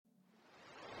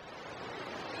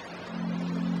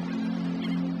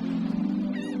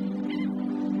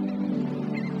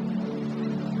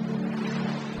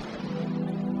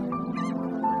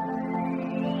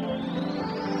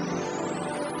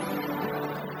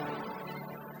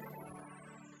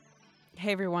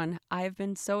Hey everyone, I've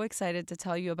been so excited to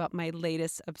tell you about my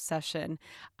latest obsession.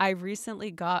 I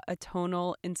recently got a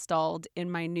tonal installed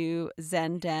in my new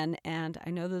Zen Den, and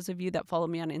I know those of you that follow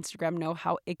me on Instagram know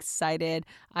how excited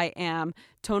I am.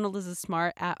 Tonal is a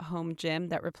smart at-home gym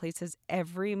that replaces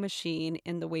every machine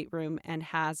in the weight room and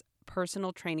has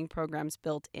personal training programs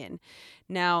built in.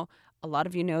 Now, a lot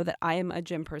of you know that I am a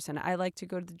gym person. I like to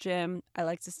go to the gym. I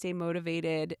like to stay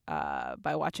motivated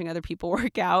by watching other people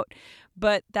work out.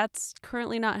 But that's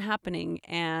currently not happening.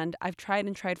 And I've tried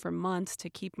and tried for months to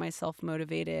keep myself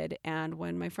motivated. And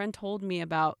when my friend told me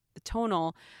about the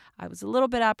tonal, I was a little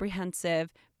bit apprehensive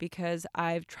because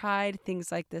I've tried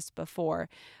things like this before.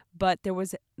 But there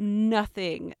was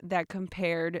nothing that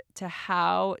compared to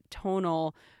how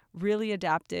tonal really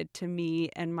adapted to me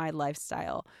and my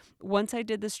lifestyle. Once I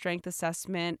did the strength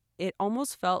assessment, it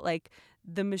almost felt like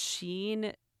the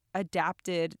machine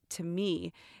adapted to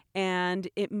me, and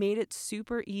it made it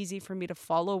super easy for me to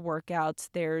follow workouts.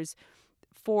 There's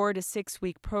 4 to 6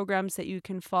 week programs that you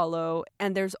can follow,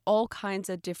 and there's all kinds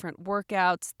of different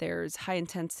workouts. There's high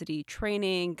intensity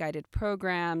training, guided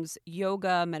programs,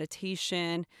 yoga,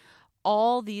 meditation,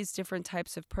 all these different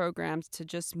types of programs to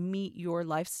just meet your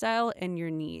lifestyle and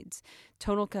your needs.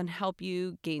 Tonal can help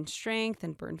you gain strength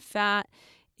and burn fat.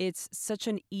 It's such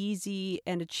an easy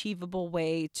and achievable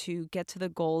way to get to the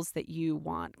goals that you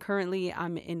want. Currently,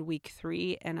 I'm in week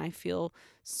 3 and I feel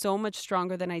so much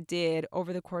stronger than I did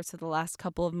over the course of the last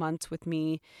couple of months with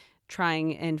me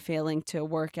trying and failing to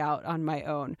work out on my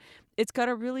own. It's got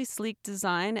a really sleek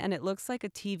design and it looks like a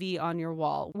TV on your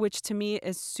wall, which to me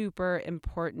is super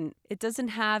important. It doesn't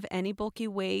have any bulky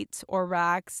weights or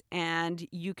racks, and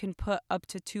you can put up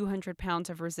to 200 pounds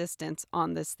of resistance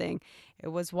on this thing. It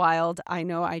was wild. I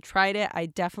know I tried it. I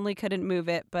definitely couldn't move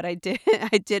it, but I did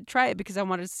I did try it because I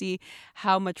wanted to see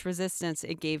how much resistance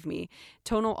it gave me.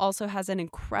 Tonal also has an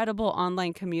incredible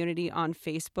online community on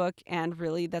Facebook, and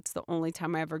really that's the only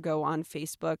time I ever go on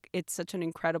Facebook. It's such an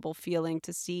incredible feeling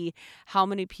to see how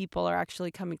many people are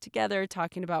actually coming together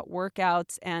talking about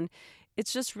workouts, and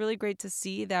it's just really great to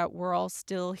see that we're all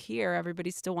still here.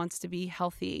 Everybody still wants to be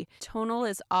healthy. Tonal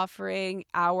is offering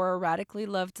our Radically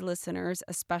Loved listeners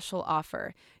a special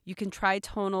offer. You can try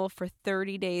Tonal for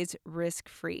 30 days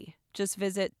risk-free. Just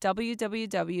visit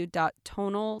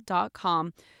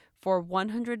www.tonal.com for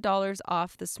 $100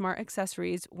 off the smart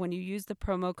accessories when you use the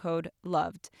promo code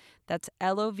LOVED. That's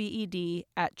LOVED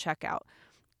at checkout.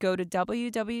 Go to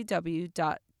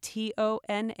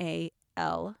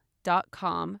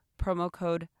www.tonal.com, promo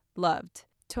code LOVED.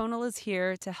 Tonal is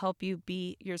here to help you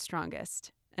be your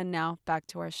strongest. And now back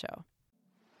to our show.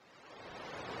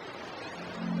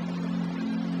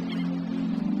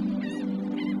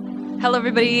 Hello,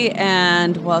 everybody,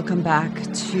 and welcome back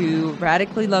to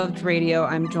Radically Loved Radio.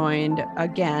 I'm joined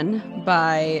again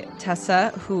by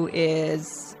Tessa, who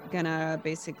is gonna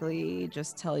basically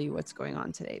just tell you what's going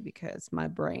on today because my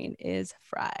brain is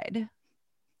fried.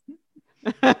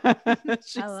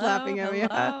 She's laughing at me.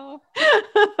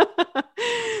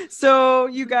 So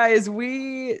you guys,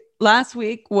 last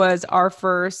week was our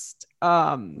first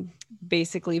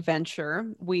basically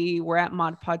venture. We were at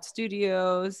Mod Pod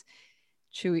Studios.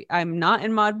 Chewy, I'm not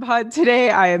in Mod Pod today.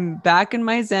 I am back in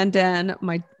my Zen Den.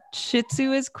 My Shih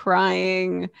Tzu is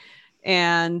crying.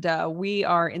 And we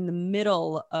are in the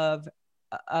middle of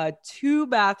 2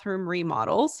 bathroom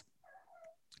remodels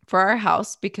for our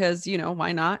house because, you know,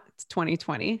 why not? It's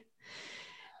 2020.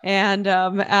 And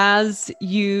as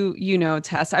you know,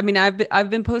 Tess, I mean, I've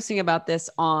been posting about this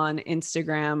on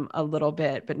Instagram a little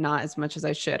bit, but not as much as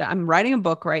I should. I'm writing a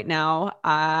book right now.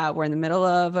 We're in the middle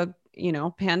of a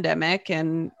pandemic,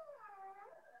 and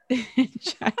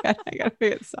I gotta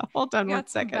figure this out. Hold on one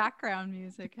second. Background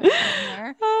music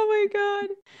there. Oh my God.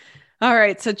 All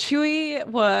right. So Chewy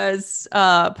was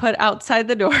put outside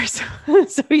the door. So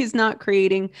he's not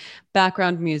creating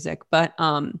background music, but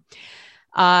I'm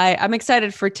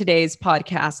excited for today's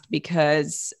podcast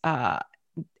because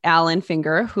Alan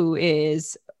Finger, who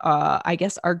is I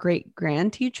guess our great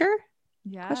grand teacher.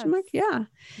 Yes. Yeah.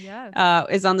 Yes.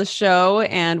 Is on the show,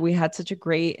 and we had such a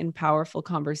great and powerful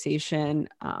conversation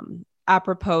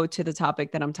apropos to the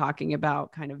topic that I'm talking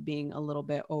about, kind of being a little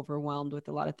bit overwhelmed with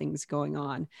a lot of things going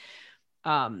on.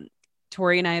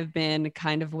 Tori and I have been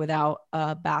kind of without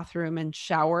a bathroom and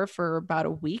shower for about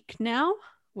a week now,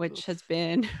 which has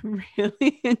been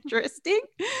really interesting.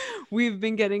 We've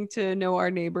been getting to know our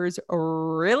neighbors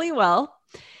really well.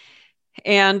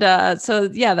 And so,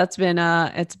 yeah, that's been,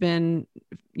 it's been,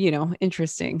 you know,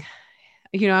 interesting.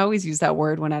 You know, I always use that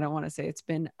word when I don't want to say it's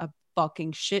been a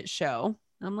fucking shit show.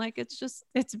 I'm like,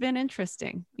 it's been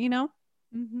interesting, you know?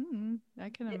 Mm-hmm. I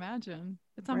can imagine.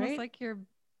 It's almost right? like you're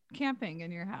camping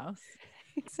in your house.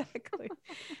 Exactly.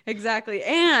 Exactly.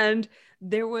 And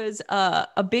there was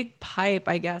a big pipe,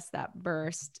 I guess, that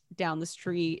burst down the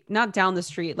street, not down the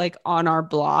street, like on our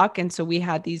block. And so we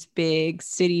had these big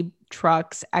city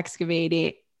trucks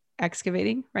excavating,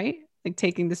 right? Like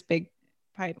taking this big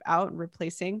pipe out and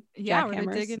replacing Yeah, were they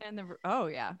jackhammers. digging in the? Oh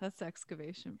yeah, that's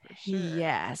excavation for sure.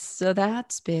 Yes. So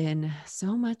that's been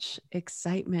so much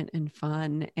excitement and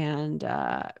fun and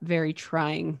very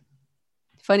trying.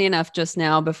 Funny enough, just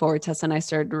now before Tessa and I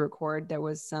started to record, there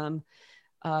was some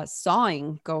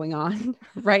sawing going on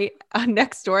right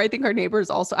next door. I think our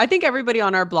neighbors also, I think everybody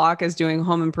on our block is doing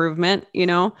home improvement, you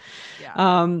know?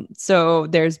 Yeah. So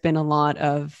there's been a lot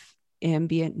of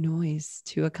ambient noise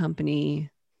to accompany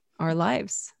our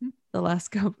lives the last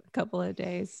couple of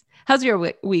days. How's your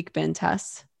week been,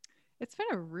 Tess? It's been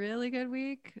a really good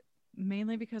week,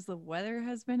 mainly because the weather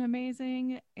has been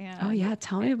amazing. Oh And yeah,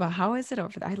 tell me about how is it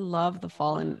over there? I love the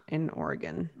fall in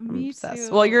Oregon. I'm me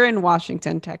obsessed. Well, too. you're in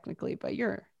Washington technically, but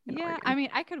you're in Yeah, I Oregon. mean,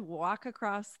 I could walk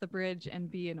across the bridge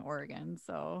and be in Oregon,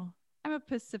 so I'm a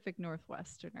Pacific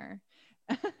Northwesterner.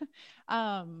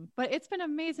 But it's been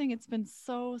amazing. It's been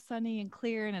so sunny and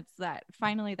clear, and it's that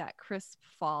finally that crisp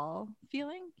fall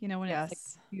feeling, when it's like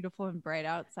Yes. beautiful and bright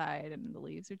outside and the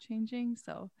leaves are changing.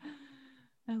 So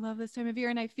I love this time of year,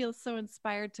 and I feel so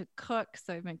inspired to cook.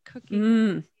 So I've been cooking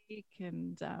this Mm, week,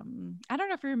 and I don't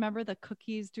know if you remember the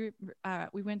cookies.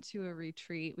 We went to a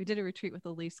retreat. We did a retreat with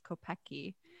Elise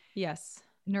Kopecki, yes.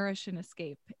 Nourish and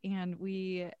Escape, and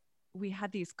we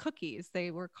had these cookies.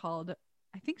 They were called,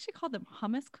 I think she called them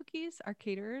hummus cookies. Our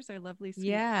caterers, our lovely sweet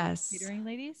Yes. catering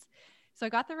ladies. So I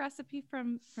got the recipe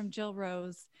from Jill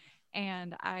Rose,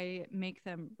 and I make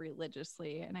them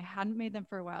religiously. And I hadn't made them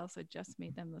for a while, so I just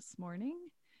made them this morning,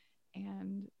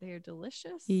 and they are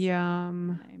delicious.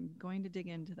 Yum. And I'm going to dig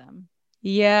into them.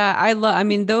 Yeah, I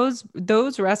mean those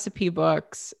recipe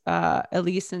books,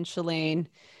 Elise and Shalane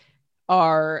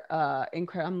are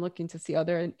incredible. I'm looking to see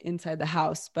other inside the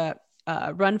house, but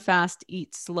Run Fast,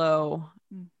 Eat Slow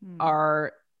Mm-hmm.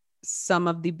 are some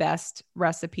of the best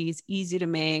recipes, easy to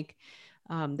make.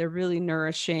 They're really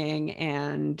nourishing,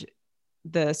 and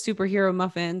the superhero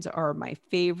muffins are my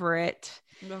favorite.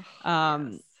 Oh,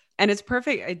 Um, yes. and it's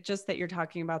perfect. Just that you're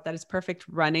talking about that, it's perfect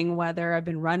running weather. I've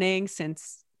been running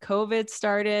since COVID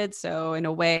started. So in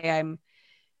a way, I'm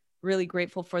really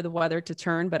grateful for the weather to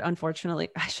turn. But unfortunately,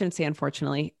 I shouldn't say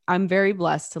unfortunately, I'm very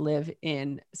blessed to live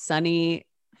in sunny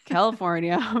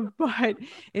California, but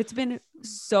it's been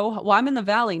well, I'm in the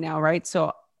valley now, right?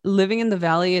 So living in the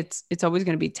valley, it's always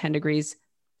going to be 10 degrees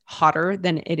hotter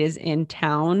than it is in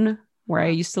town where I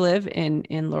Huh. used to live in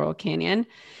Laurel Canyon.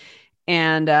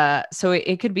 And so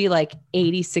it could be like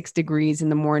 86 degrees in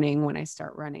the morning when I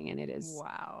start running, and it is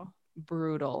Wow.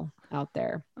 brutal out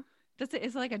there. Is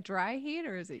it like a dry heat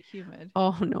or is it humid?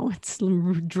 Oh no, it's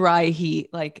dry heat.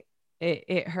 Like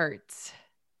it hurts.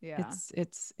 Yeah.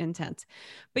 It's intense.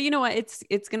 But you know what?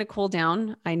 It's gonna cool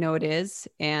down. I know it is.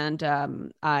 And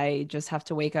I just have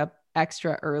to wake up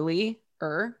extra early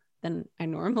than I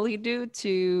normally do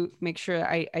to make sure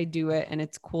I do it and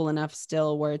it's cool enough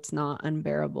still where it's not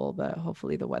unbearable, but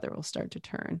hopefully the weather will start to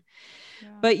turn. Yeah.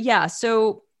 But yeah,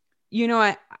 so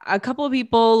a couple of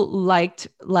people liked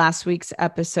last week's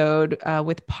episode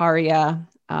with Paria,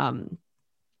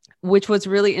 which was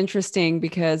really interesting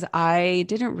because I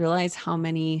didn't realize how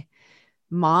many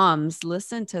moms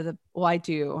listen to well, I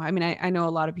do. I mean, I know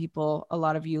a lot of people, a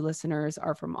lot of you listeners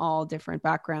are from all different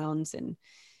backgrounds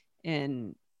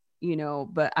and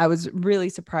but I was really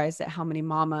surprised at how many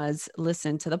mamas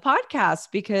listen to the podcast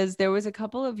because there was a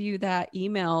couple of you that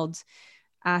emailed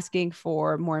asking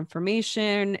for more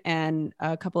information, and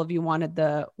a couple of you wanted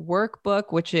the workbook,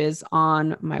 which is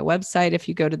on my website. If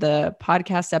you go to the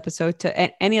podcast episode,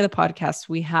 to any of the podcasts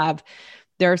we have,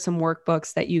 there are some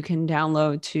workbooks that you can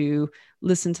download to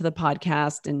listen to the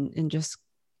podcast and just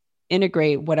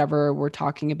integrate whatever we're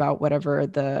talking about, whatever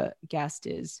the guest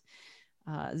is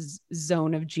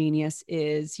zone of genius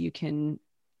is. You can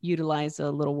utilize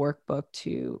a little workbook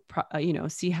to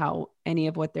see how any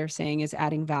of what they're saying is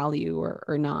adding value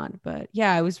or not. But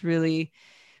yeah, I was really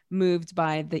moved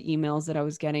by the emails that I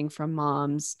was getting from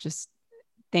moms just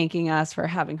thanking us for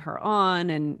having her on,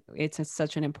 and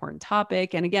such an important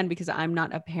topic. And again, because I'm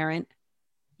not a parent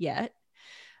yet,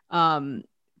 um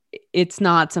it's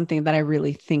not something that I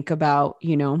really think about,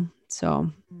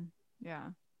 so Yeah.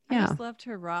 I yeah. just loved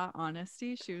her raw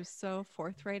honesty. She was so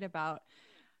forthright about,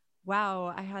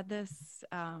 wow, I had this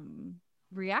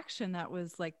reaction that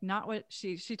was like not what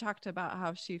she talked about,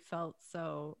 how she felt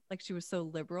so like she was so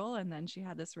liberal, and then she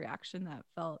had this reaction that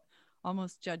felt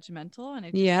almost judgmental, and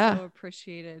I just Yeah. so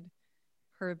appreciated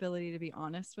her ability to be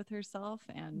honest with herself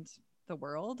and the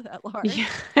world at large.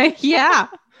 Yeah. Yeah.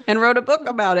 And wrote a book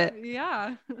about it.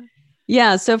 Yeah.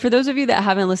 Yeah. So for those of you that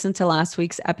haven't listened to last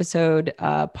week's episode,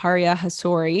 Paria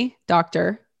Hasori,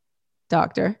 doctor,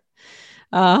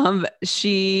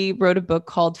 she wrote a book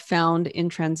called Found in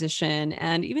Transition.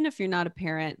 And even if you're not a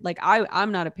parent, like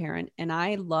I'm not a parent, and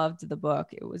I loved the book.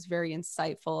 It was very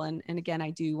insightful. And again, I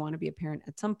do want to be a parent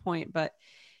at some point, but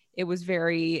it was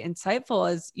very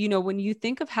insightful. As you know, when you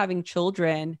think of having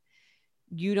children,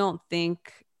 you don't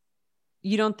think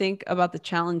about the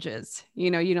challenges. You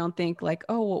don't think like,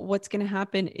 oh, well, what's going to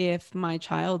happen if my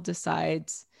child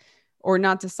decides or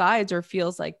not decides or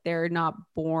feels like they're not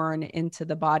born into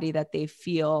the body that they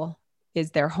feel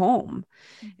is their home.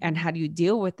 And Mm-hmm. how do you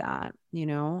deal with that?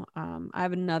 I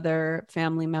have another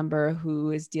family member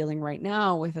who is dealing right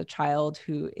now with a child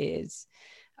who is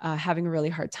having a really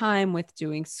hard time with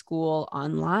doing school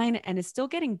online and is still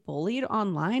getting bullied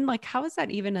online. Like, how is that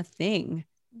even a thing?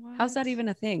 How's What? that even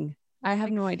a thing? I have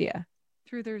Like no idea.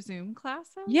 through their Zoom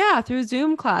classes? Yeah, through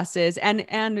Zoom classes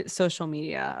and social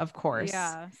media, of course.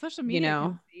 Yeah, social You media can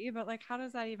know, see, but like, how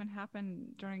does that even happen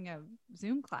during a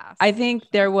Zoom class I think session?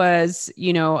 there was,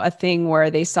 a thing where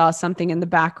they saw something in the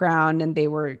background and they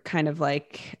were kind of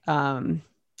like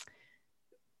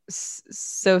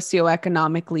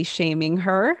socioeconomically shaming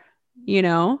her, you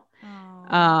know?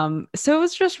 Oh, So it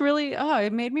was just really,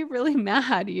 it made me really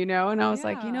mad, and I was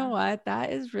like, you know yeah. what,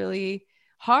 that is really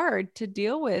hard to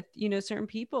deal with. Certain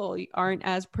people aren't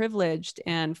as privileged,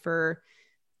 and for,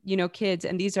 kids,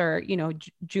 and these are,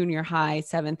 junior high,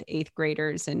 seventh, eighth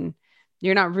graders, and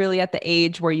you're not really at the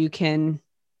age where you can,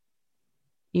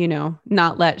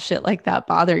 not let shit like that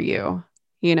bother you,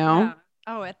 you Yeah. know?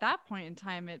 Oh, at that point in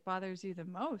time, it bothers you the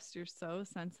most. You're so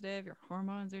sensitive. Your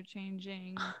hormones are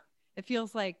changing. It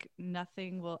feels like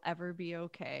nothing will ever be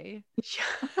okay.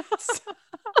 Yes.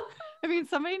 I mean,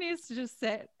 somebody needs to just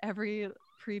sit every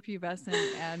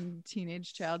prepubescent and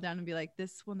teenage child down and be like,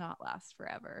 this will not last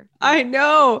forever. Things I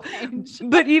know. change.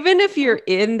 But even if you're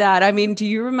in that, I mean, do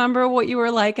you remember what you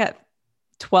were like at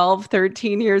 12,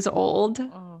 13 years old?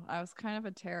 Oh, I was kind of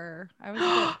a terror. I was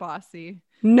a bit bossy.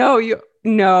 No,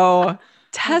 I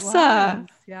Tessa. was.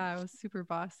 Yeah, I was super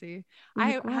bossy.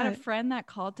 I Like had a what? friend that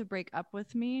called to break up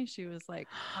with me. She was like,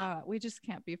 we just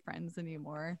can't be friends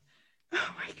anymore. Oh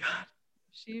my God.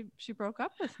 She broke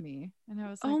up with me. And I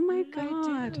was like, Oh what my did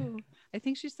I God. do? I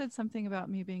think she said something about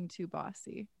me being too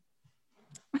bossy.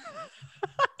 Can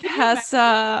you imagine?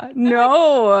 Tessa, I'm like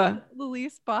no. the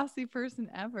least bossy person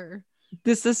ever.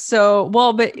 This is so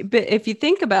well, but if you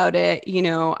think about it,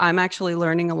 I'm actually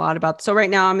learning a lot about. So right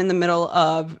now I'm in the middle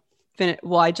of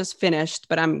well, I just finished,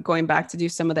 but I'm going back to do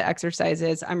some of the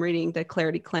exercises. I'm reading The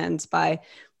Clarity Cleanse by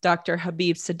Dr.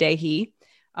 Habib Sadehi.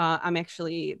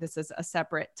 This is a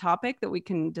separate topic that we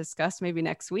can discuss maybe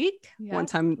next week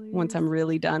once Yes, I'm please.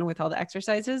 really done with all the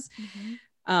exercises.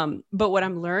 Hmm. But what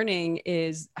I'm learning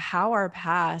is how our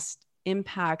past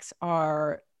impacts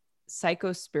our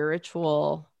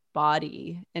psycho-spiritual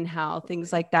body and how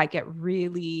things like that get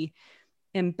really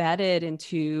embedded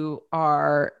into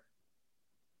our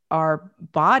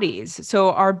bodies.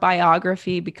 So our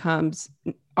biography becomes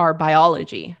our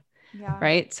biology, Yeah.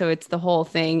 right? So it's the whole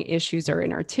thing. Issues are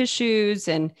in our tissues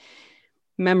and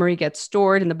memory gets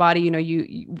stored in the body.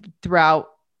 You throughout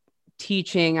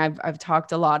teaching, I've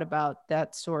talked a lot about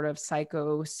that sort of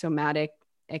psychosomatic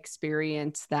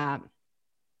experience that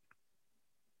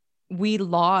we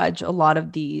lodge a lot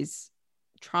of these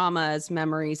traumas,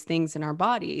 memories, things in our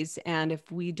bodies. And if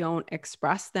we don't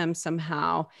express them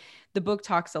somehow, the book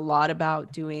talks a lot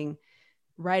about doing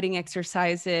writing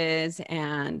exercises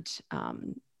and,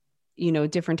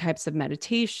 different types of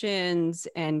meditations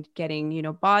and getting,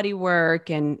 body work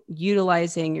and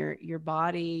utilizing your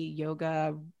body,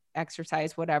 yoga,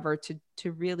 exercise, whatever,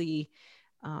 to really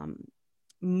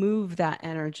move that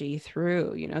energy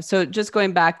through. So just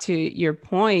going back to your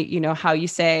point, how you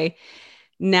say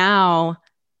now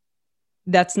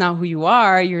that's not who you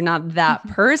are, you're not that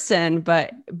person,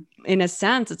 but in a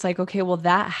sense it's like, okay, well,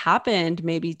 that happened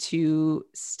maybe to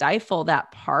stifle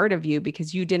that part of you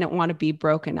because you didn't want to be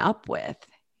broken up with,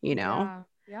 you know Yeah.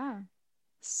 Yeah.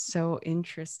 so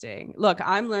interesting. Look,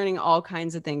 I'm learning all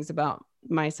kinds of things about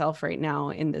myself right now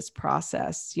in this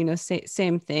process.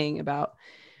 Same thing about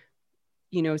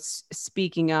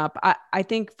speaking up. I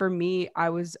think for me,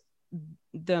 I was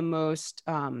the most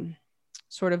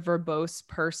sort of verbose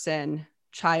person,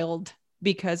 child,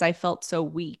 because I felt so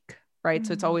weak, right?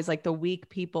 So it's Hmm. always like the weak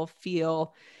people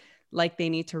feel like they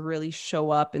need to really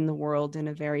show up in the world in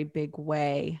a very big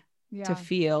way to Yeah.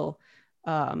 feel,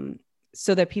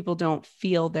 so that people don't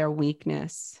feel their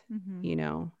weakness, Hmm. you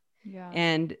know? Yeah.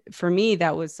 And for me,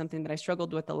 that was something that I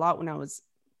struggled with a lot when I was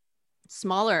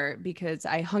smaller, because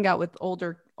I hung out with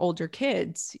older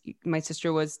kids. My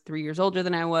sister was 3 years older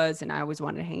than I was, and I always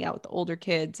wanted to hang out with the older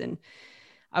kids, and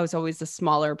I was always the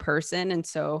smaller person. And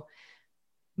so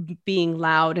being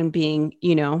loud and being,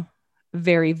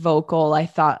 very vocal, I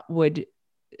thought would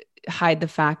hide the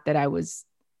fact that I was,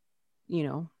 you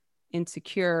know,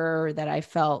 insecure, that I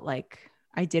felt like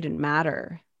I didn't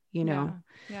matter, you know.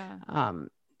 Yeah. Yeah. Um,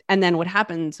 and then what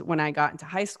happened when I got into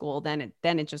high school, then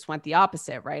it just went the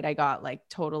opposite, right? I got like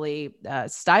totally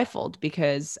stifled,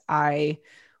 because I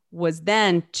was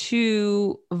then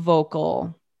too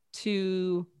vocal,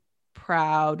 too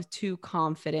proud, too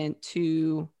confident,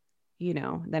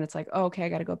 then it's like, oh, okay, I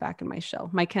got to go back in my shell,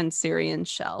 my Ken Syrian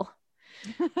shell,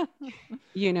 So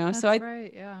That's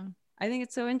right. Yeah. I think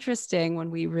it's so interesting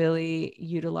when we really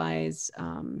utilize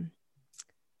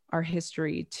our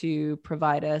history to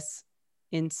provide us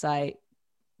insight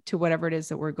to whatever it is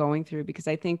that we're going through. Because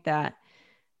I think that,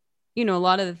 a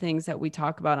lot of the things that we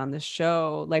talk about on this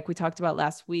show, like we talked about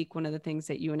last week, one of the things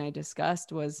that you and I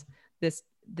discussed was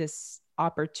this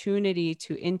opportunity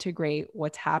to integrate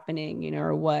what's happening,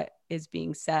 or what is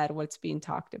being said, what's being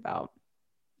talked about.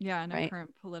 Yeah. In a Right.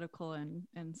 current political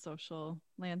and social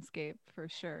landscape, for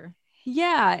sure.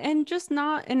 Yeah. And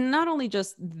not only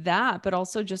just that, but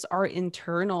also just our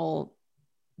internal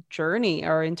journey,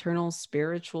 our internal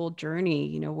spiritual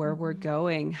journey, where we're Mm-hmm.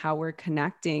 going, how we're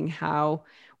connecting, how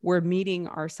we're meeting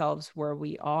ourselves where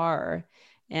we are,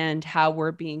 and how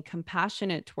we're being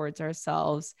compassionate towards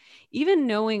ourselves. Even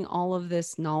knowing all of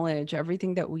this knowledge,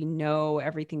 everything that we know,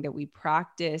 everything that we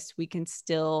practice, we can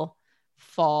still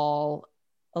fall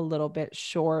a little bit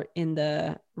short in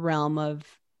the realm of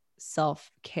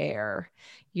self-care,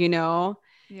 you know?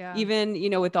 Yeah. Even,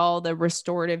 with all the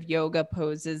restorative yoga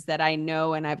poses that I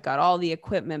know, and I've got all the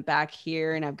equipment back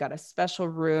here, and I've got a special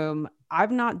room,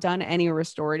 I've not done any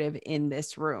restorative in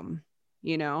this room,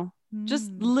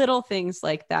 just Mm. little things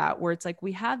like that, where it's like,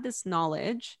 we have this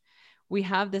knowledge, we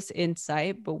have this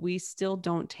insight, but we still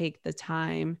don't take the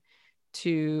time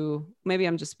to, maybe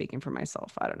I'm just speaking for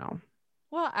myself, I don't know.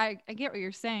 Well, I get what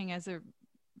you're saying as a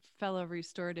fellow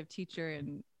restorative teacher,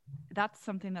 and that's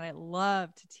something that I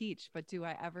love to teach. But do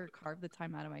I ever carve the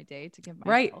time out of my day to give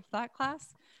Right. myself that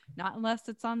class? Not unless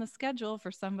it's on the schedule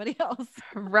for somebody else.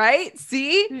 Right.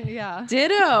 See? Yeah.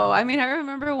 Ditto. I mean, I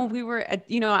remember when we were at,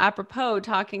 apropos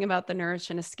talking about the Nourish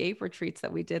and Escape retreats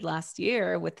that we did last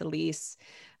year with Elise.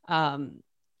 Um,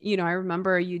 I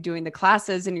remember you doing the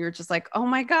classes, and you're just like, oh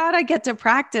my God, I get to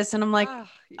practice. And I'm like, Oh, uh,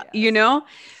 yes. you know,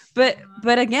 but, Uh-huh.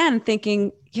 but again,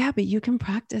 thinking, yeah, but you can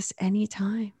practice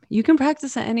anytime. You can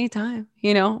practice at any time,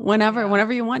 whenever, Yeah.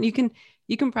 whenever you want. You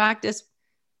can practice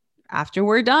after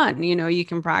we're done, you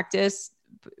can practice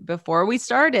before we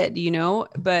started,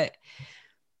 but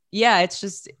yeah, it's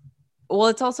just, well,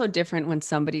 it's also different when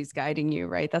somebody's guiding you,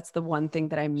 right? That's the one thing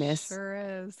that I miss. Sure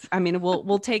is. I mean,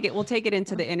 we'll take it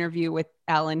into the interview with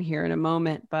Ellen here in a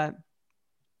moment, but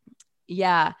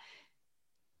yeah,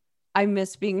 I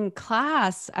miss being in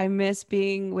class. I miss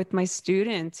being with my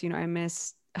students. I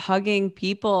miss hugging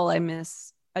people. I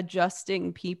miss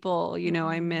adjusting people. I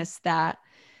Mm-hmm. miss that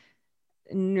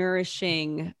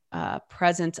nourishing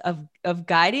presence of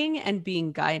guiding and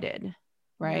being guided, Yeah.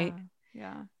 right?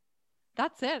 Yeah.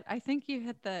 That's it. I think you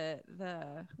hit the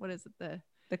what is it? The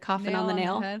The coffin nail on the on the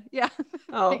nail. head. Yeah.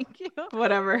 Oh, Thank you.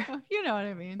 whatever. You know what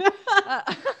I mean.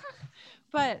 Uh,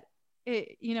 but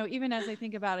even as I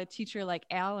think about a teacher like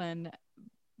Alan,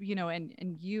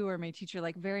 and you are my teacher,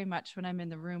 like very much when I'm in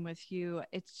the room with you,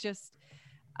 it's just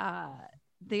uh,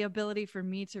 the ability for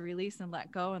me to release and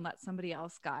let go and let somebody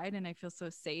else guide. And I feel so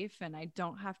safe, and I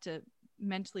don't have to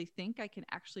mentally think. I can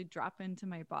actually drop into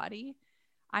my body.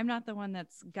 I'm not the one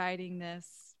that's guiding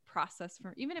this process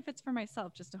for, even if it's for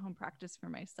myself, just a home practice for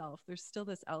myself. There's still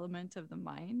this element of the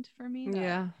mind for me that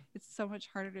Yeah. it's so much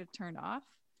harder to turn off.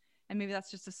 And maybe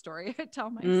that's just a story I tell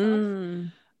myself.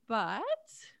 Mm.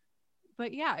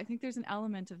 But yeah, I think there's an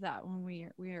element of that when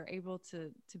we are able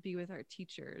to be with our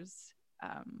teachers.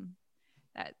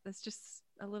 That's just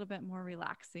a little bit more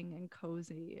relaxing and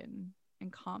cozy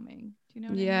and calming. Do you know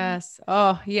what I mean? Yes.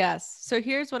 Oh, yes. So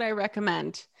here's what I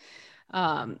recommend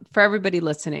for everybody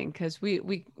listening, because we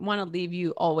want to leave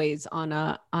you always on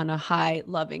a high,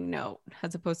 loving note,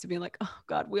 as opposed to being like, oh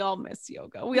God, we all miss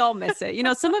yoga. We all miss it.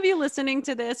 Some of you listening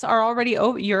to this are already,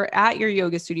 oh, you're at your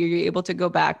yoga studio, you're able to go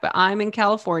back, but I'm in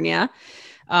California.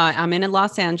 I'm in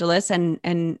Los Angeles,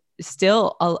 and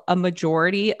still a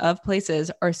majority of places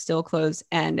are still closed,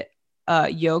 and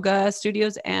yoga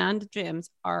studios and gyms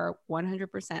are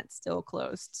 100% still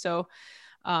closed. So,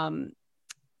 um,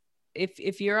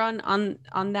 if you're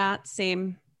on that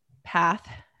same path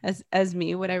as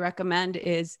me, what I recommend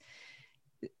is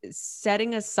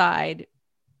setting aside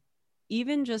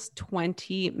even just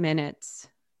 20 minutes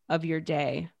of your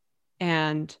day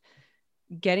and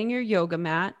getting your yoga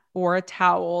mat or a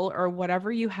towel or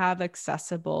whatever you have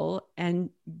accessible and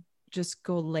just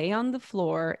go lay on the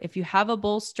floor. If you have a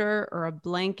bolster or a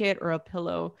blanket or a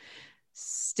pillow,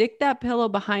 stick that pillow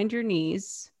behind your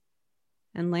knees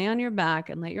and lay on your back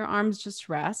and let your arms just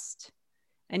rest.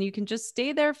 And you can just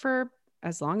stay there for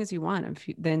as long as you want.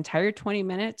 If the entire 20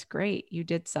 minutes, great, you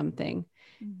did something,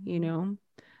 you Mm-hmm. know.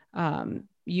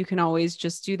 You can always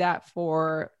just do that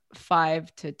for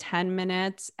 5 to 10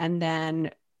 minutes and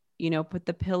then, put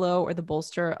the pillow or the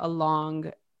bolster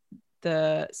along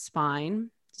the spine.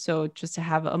 So just to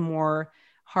have a more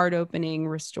heart opening,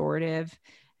 restorative,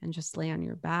 and just lay on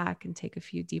your back and take a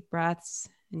few deep breaths.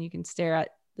 And you can stare at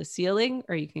the ceiling,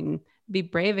 or you can be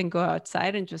brave and go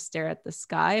outside and just stare at the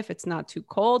sky if it's not too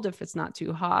cold, if it's not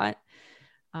too hot.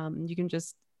 You can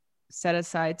just set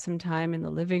aside some time in the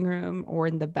living room or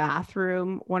in the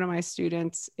bathroom. One of my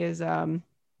students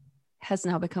has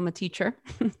now become a teacher,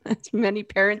 as many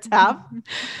parents have,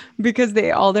 because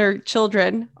all their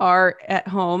children are at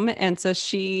home. And so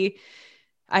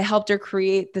I helped her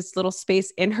create this little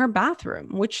space in her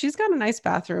bathroom, which she's got a nice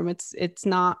bathroom. It's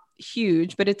not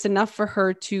huge, but it's enough for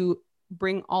her to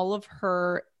bring all of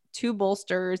her 2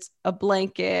 bolsters, a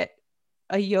blanket,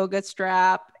 a yoga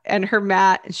strap, and her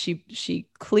mat. She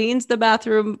cleans the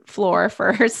bathroom floor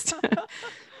first.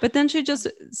 But then she just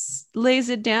lays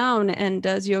it down and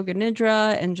does yoga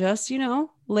nidra and just,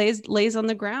 lays on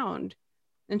the ground.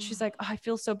 And she's like, oh, I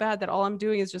feel so bad that all I'm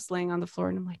doing is just laying on the floor.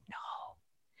 And I'm like, no,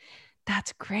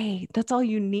 that's great. That's all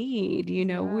you need.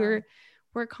 Yeah.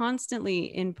 We're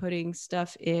constantly inputting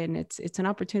stuff in. It's an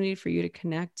opportunity for you to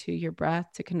connect to your breath,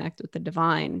 to connect with the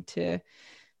divine, to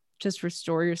just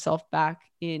restore yourself back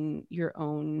in your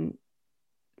own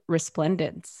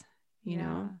resplendence,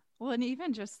 Yeah. Well, and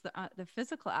even just the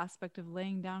physical aspect of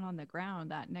laying down on the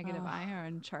ground, that negative Oh,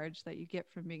 ion charge that you get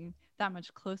from being that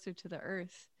much closer to the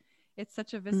earth, it's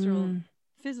such a visceral mm.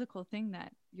 physical thing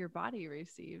that your body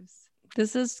receives.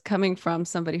 This is coming from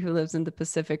somebody who lives in the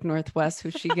Pacific Northwest,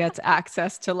 who she gets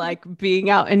access to like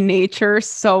being out in nature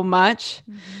so much.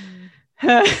 Mm-hmm.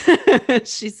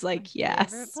 She's My like, favorite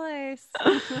yes. place.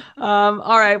 All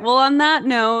right. Well, on that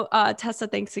note, Tessa,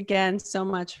 thanks again so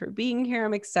much for being here.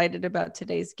 I'm excited about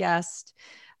today's guest.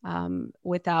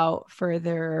 Without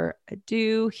further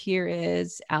ado, here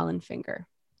is Alan Finger.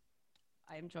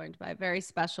 I am joined by a very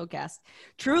special guest,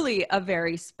 truly a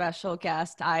very special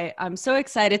guest. I'm so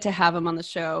excited to have him on the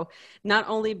show, not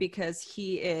only because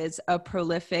he is a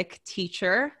prolific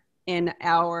teacher in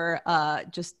our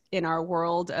just in our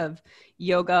world of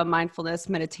yoga, mindfulness,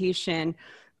 meditation,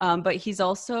 but he's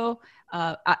also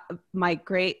my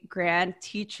great grand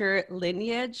teacher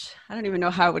lineage. I don't even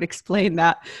know how I would explain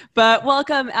that, but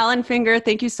welcome, Alan Finger.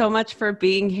 Thank you so much for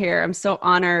being here. I'm so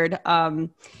honored.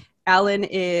 Alan,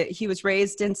 he was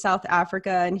raised in South Africa,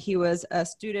 and he was a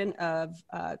student of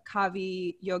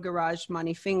Kavi Yogaraj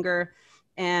Mani Finger,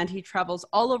 and he travels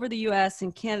all over the US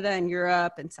and Canada and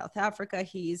Europe and South Africa.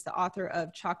 He's the author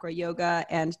of Chakra Yoga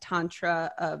and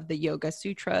Tantra of the Yoga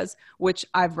Sutras, which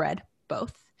I've read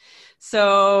both.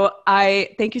 So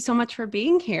I thank you so much for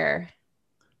being here.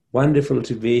 Wonderful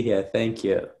to be here. Thank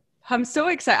you. I'm so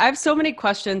excited. I have so many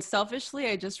questions. Selfishly,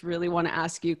 I just really want to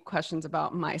ask you questions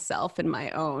about myself and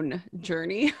my own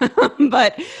journey.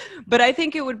 but I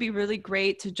think it would be really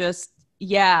great to just,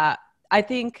 I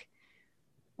think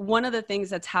one of the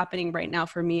things that's happening right now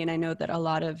for me, and I know that a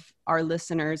lot of our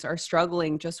listeners are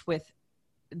struggling just with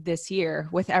this year,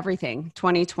 with everything,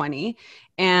 2020.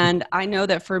 And I know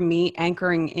that for me,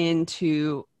 anchoring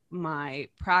into my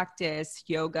practice,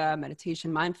 yoga,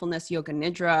 meditation, mindfulness, yoga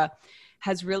nidra,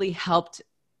 has really helped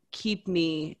keep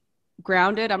me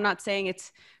grounded. I'm not saying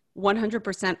it's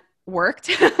 100% worked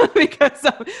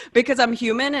because I'm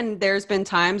human, and there's been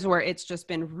times where it's just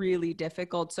been really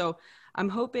difficult. So I'm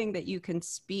hoping that you can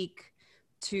speak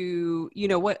to,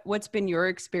 what's been your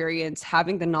experience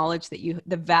having the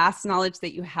vast knowledge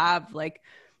that you have, like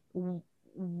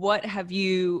what have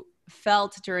you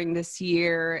felt during this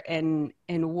year, and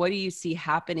what do you see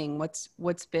happening?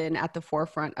 What's been at the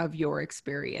forefront of your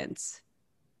experience?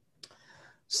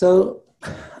 So,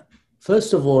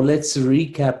 first of all, let's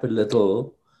recap a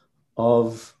little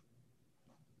of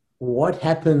what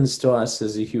happens to us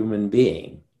as a human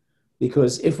being.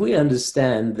 Because if we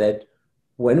understand that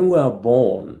when we are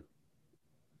born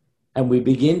and we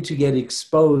begin to get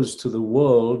exposed to the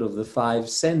world of the 5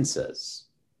 senses,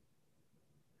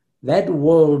 that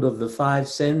world of the five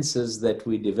senses that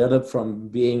we develop from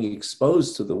being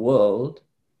exposed to the world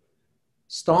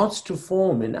starts to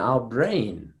form in our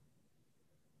brain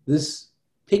this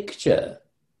picture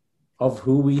of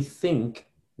who we think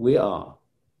we are.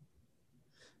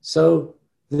 So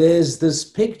there's this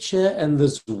picture and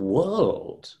this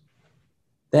world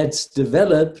that's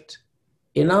developed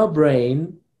in our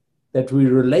brain that we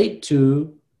relate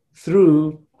to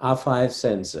through our five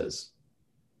senses.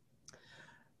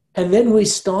 And then we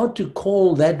start to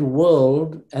call that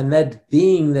world and that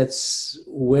being that's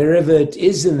wherever it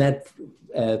is in that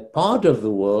part of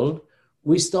the world,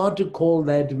 we start to call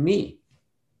that me.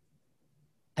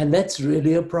 And that's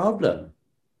really a problem.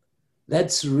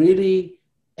 That's really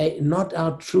not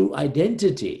our true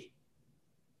identity.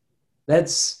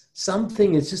 That's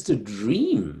something, it's just a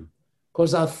dream,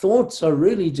 because our thoughts are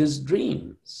really just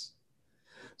dreams.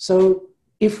 So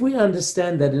if we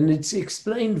understand that, and it's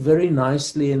explained very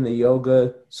nicely in the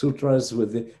Yoga Sutras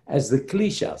as the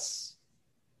klishas.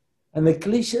 And the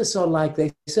klishas are like,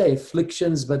 they say,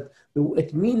 afflictions, but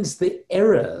it means the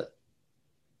error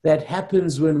that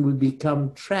happens when we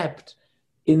become trapped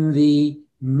in the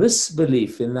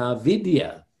misbelief, in our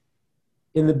vidya,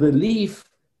 in the belief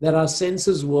that our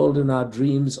senses world and our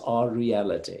dreams are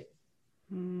reality.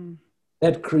 Mm.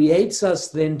 That creates us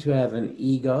then to have an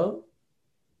ego.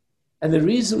 And the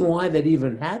reason why that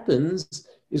even happens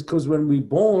is because when we're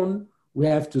born, we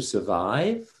have to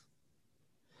survive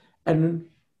and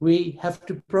we have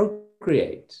to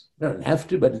procreate. We don't have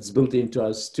to, but it's built into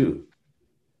us too.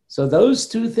 So those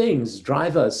two things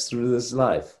drive us through this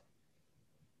life.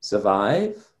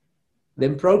 Survive,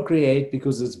 then procreate,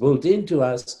 because it's built into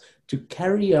us to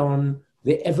carry on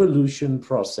the evolution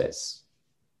process.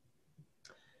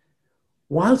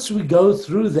 Once we go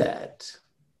through that,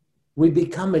 we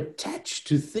become attached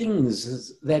to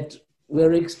things that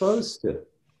we're exposed to.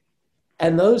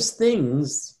 And those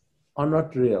things are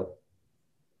not real.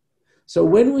 So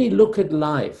when we look at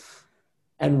life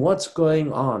and what's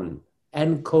going on,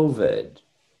 and COVID,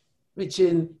 which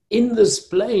in this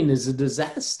plane is a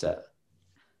disaster,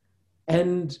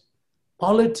 and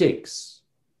politics,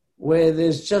 where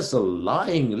there's just a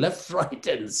lying left, right,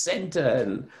 and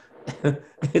center, and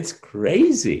it's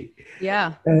crazy.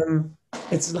 Yeah.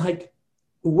 It's like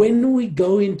when we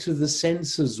go into the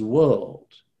senses world,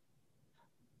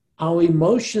 our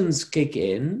emotions kick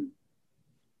in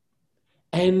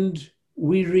and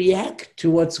we react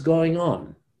to what's going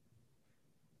on.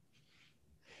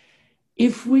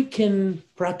 If we can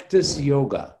practice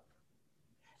yoga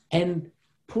and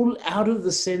pull out of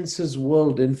the senses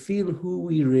world and feel who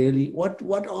we really, what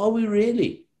are we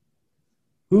really?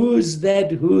 Who is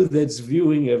that who that's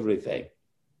viewing everything?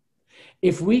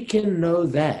 If we can know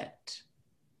that,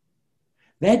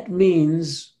 that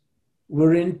means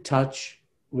we're in touch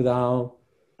with our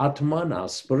Atman, our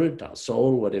spirit, our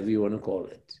soul, whatever you want to call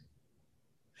it.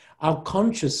 Our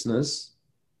consciousness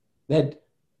that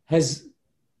has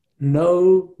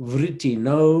no vritti,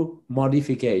 no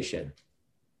modification.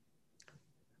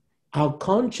 Our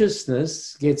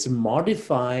consciousness gets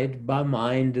modified by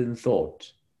mind and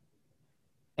thought,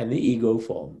 and the ego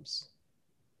forms.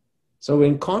 So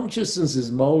when consciousness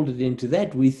is molded into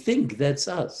that, we think that's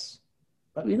us,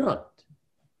 but we're not.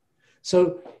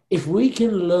 So if we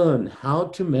can learn how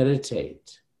to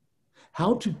meditate,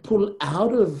 how to pull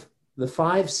out of the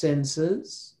five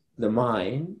senses, the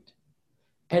mind,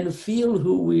 and feel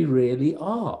who we really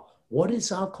are. What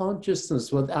is our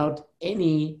consciousness without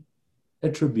any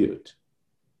attribute?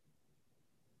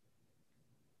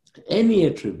 Any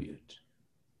attribute.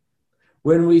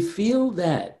 When we feel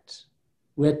that,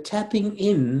 we're tapping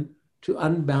in to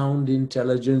unbound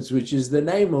intelligence, which is the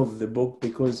name of the book,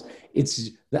 because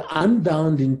it's the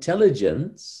unbound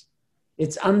intelligence.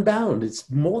 It's unbound. It's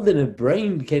more than a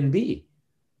brain can be.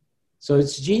 So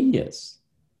it's genius.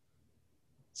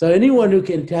 So anyone who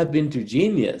can tap into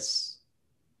genius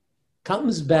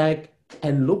comes back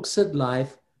and looks at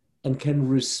life and can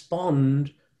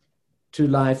respond to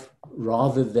life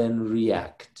rather than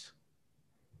react.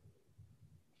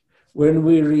 When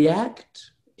we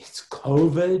react, it's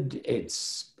COVID,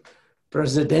 it's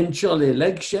presidential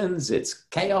elections, it's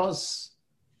chaos,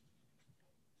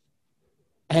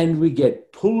 and we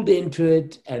get pulled into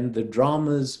it and the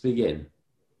dramas begin.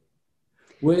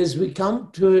 Whereas we come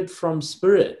to it from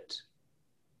spirit,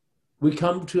 we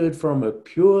come to it from a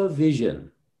pure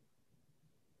vision.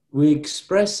 We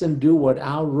express and do what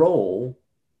our role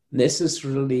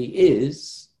necessarily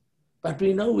is, but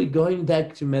we know we're going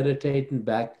back to meditate and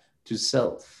back to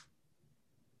self.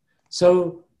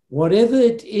 So whatever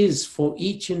it is for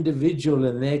each individual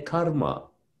and their karma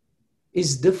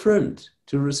is different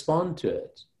to respond to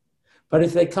it. But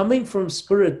if they're coming from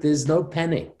spirit, there's no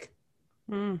panic.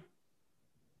 Mm.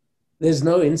 There's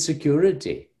no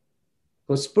insecurity.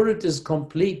 Because spirit is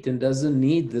complete and doesn't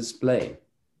need this plane.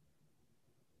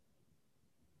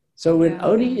 So when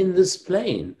only in this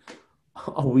plane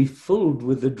are we filled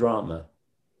with the drama.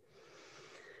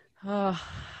 Oh,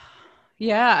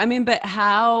 yeah. I mean, but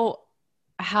how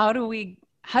do we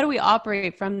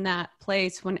operate from that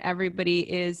place when everybody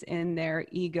is in their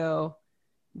ego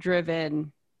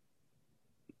driven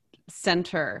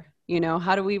center? You know,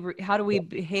 how do we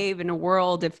behave in a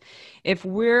world if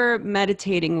we're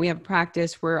meditating, we have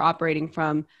practice, we're operating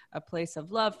from a place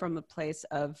of love, from a place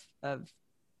of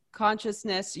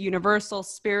consciousness, universal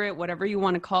spirit, whatever you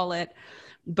want to call it,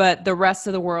 but the rest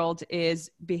of the world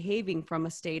is behaving from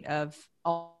a state of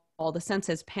all the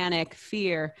senses, panic,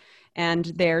 fear, and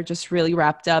they're just really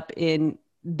wrapped up in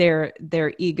their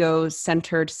ego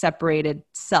centered, separated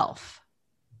self.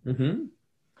 Mm-hmm.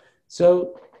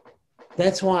 So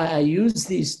that's why I use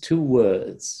these two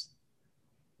words.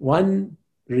 One,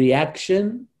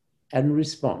 reaction and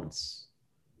response.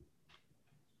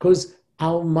 Because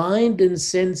our mind and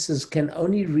senses can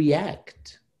only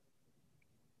react.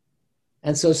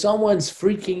 And so someone's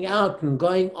freaking out and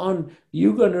going on,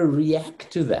 you're going to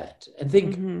react to that and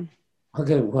think,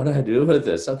 okay, what do I do with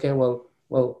this? Okay, well,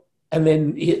 and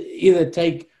then either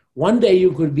take, one day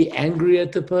you could be angry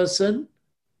at the person,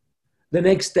 the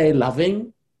next day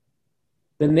loving,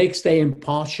 the next day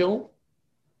impartial.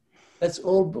 That's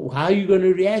all. How are you going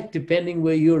to react depending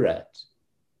where you're at?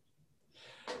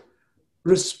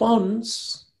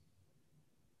 Response,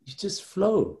 you just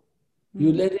flow.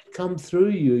 You let it come through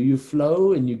you. You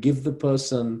flow and you give the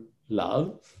person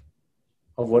love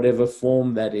of whatever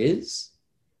form that is.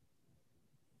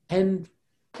 And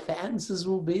the answers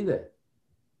will be there.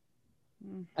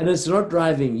 And it's not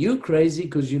driving you crazy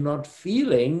because you're not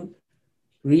feeling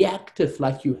reactive,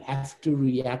 like you have to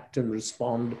react and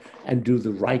respond and do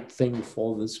the right thing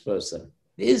for this person.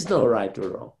 There is no right or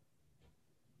wrong.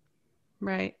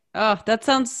 Right. Oh, that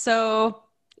sounds so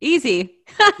easy.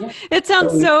 Yeah. It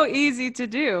sounds so easy to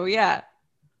do. Yeah.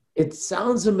 It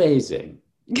sounds amazing,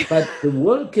 but the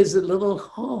work is a little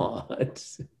hard.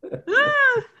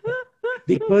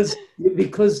 because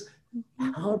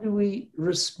how do we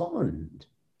respond?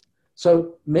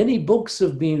 So many books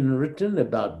have been written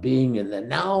about being in the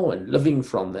now and living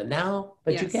from the now,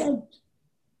 but you can't.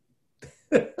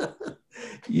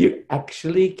 You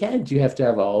actually can't. You have to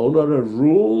have a whole lot of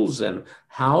rules and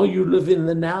how you live in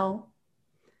the now.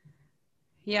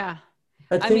 Yeah.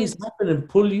 But things happen and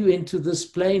pull you into this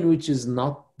plane, which is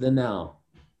not the now.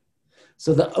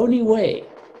 So the only way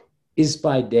is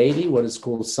by daily, what is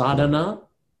called sadhana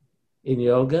in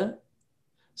yoga.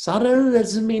 Sadhana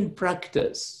doesn't mean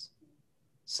practice.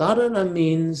 Sadhana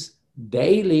means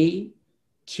daily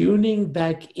tuning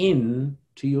back in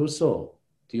to your soul,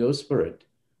 to your spirit,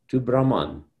 to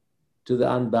Brahman, to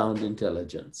the unbound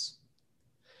intelligence.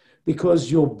 Because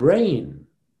your brain,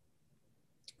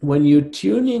 when you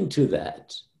tune into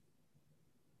that,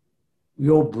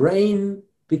 your brain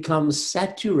becomes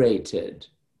saturated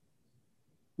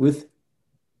with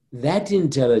that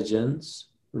intelligence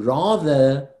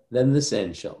rather than the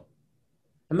essential.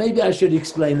 And maybe I should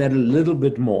explain that a little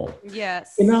bit more.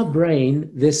 Yes. In our brain,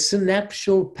 there's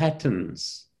synapsal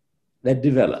patterns that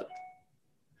develop.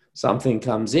 Something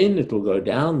comes in, it'll go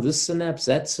down, this synapse,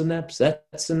 that synapse, that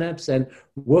synapse, and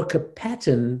work a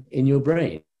pattern in your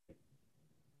brain.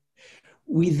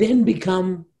 We then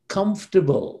become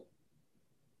comfortable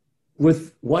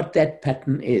with what that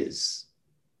pattern is.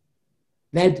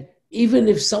 That even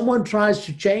if someone tries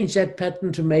to change that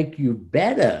pattern to make you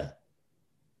better,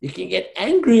 you can get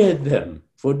angry at them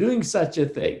for doing such a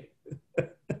thing.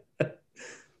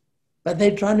 But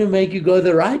they're trying to make you go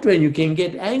the right way, and you can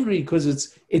get angry because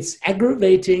it's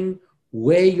aggravating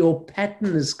where your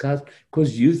pattern is cut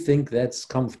because you think that's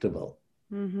comfortable.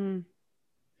 Mm-hmm.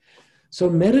 So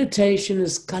meditation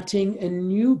is cutting a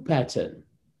new pattern.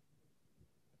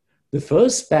 The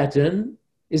first pattern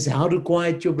is how to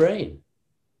quiet your brain,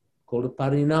 called a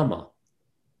parinama.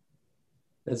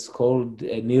 That's called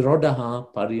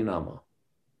Nirodha Parinama.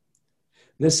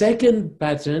 The second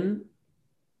pattern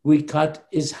we cut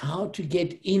is how to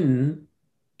get in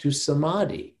to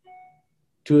samadhi,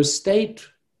 to a state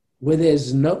where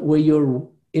where you're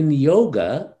in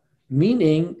yoga,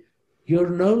 meaning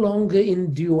you're no longer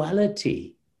in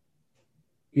duality.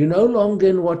 You're no longer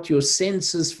in what your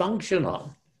senses function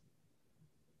on.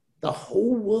 The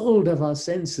whole world of our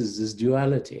senses is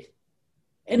duality.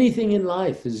 Anything in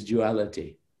life is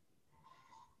duality.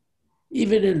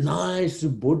 Even a nice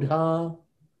Buddha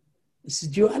It's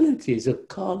dualities of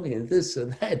Kali and this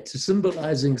and that,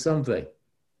 symbolizing something.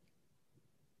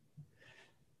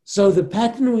 So the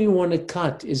pattern we want to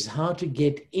cut is how to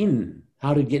get in,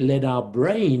 let our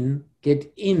brain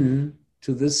get in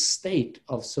to this state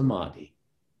of samadhi.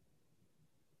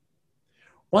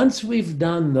 Once we've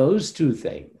done those two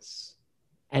things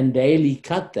and daily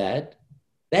cut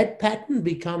that pattern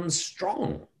becomes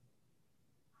strong.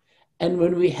 And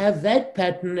when we have that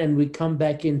pattern and we come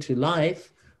back into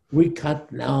life, we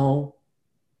cut now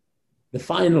the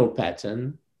final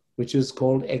pattern, which is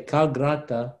called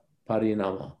ekagrata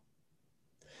parinama.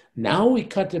 Now we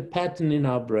cut a pattern in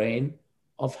our brain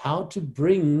of how to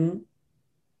bring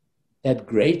that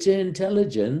greater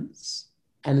intelligence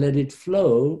and let it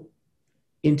flow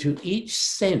into each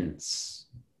sense.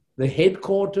 The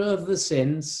headquarter of the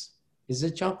sense is a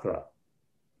chakra.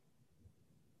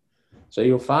 So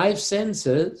your five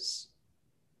senses,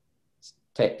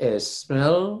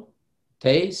 smell,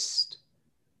 taste,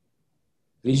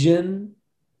 vision,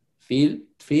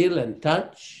 feel and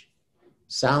touch,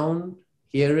 sound,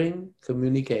 hearing,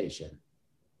 communication.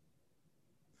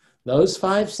 Those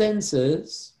five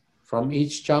senses from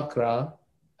each chakra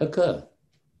occur.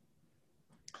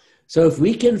 So if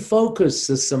we can focus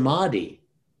the samadhi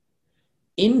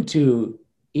into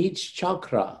each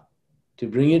chakra to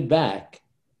bring it back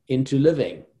into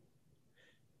living,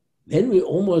 then we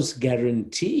almost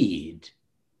guaranteed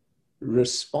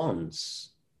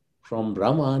response from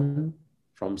Brahman,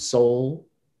 from soul,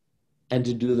 and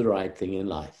to do the right thing in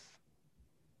life.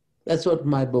 That's what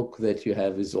my book that you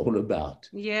have is all about.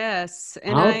 Yes.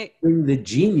 And how to bring the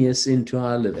genius into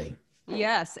our living.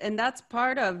 Yes. And that's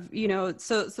part of,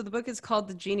 so the book is called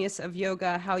The Genius of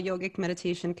Yoga, How Yogic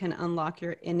Meditation Can Unlock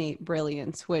Your Innate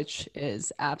Brilliance, which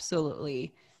is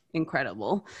absolutely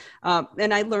incredible.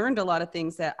 And I learned a lot of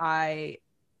things that I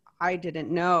didn't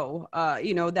know,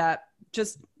 that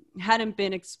just hadn't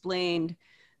been explained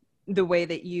the way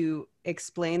that you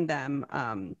explained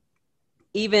them,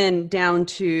 even down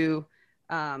to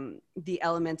the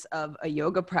elements of a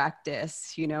yoga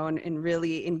practice, and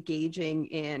really engaging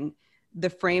in the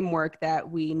framework that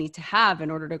we need to have in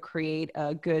order to create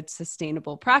a good,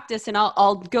 sustainable practice. And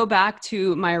I'll go back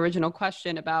to my original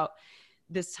question about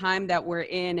this time that we're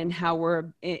in and how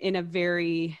we're in a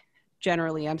very,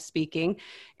 generally I'm speaking,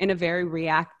 in a very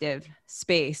reactive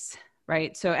space,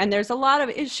 right? So, and there's a lot of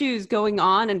issues going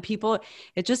on and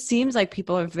it just seems like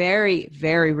people are very,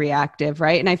 very reactive,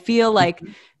 right? And I feel like,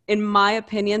 in my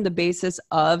opinion, the basis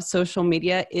of social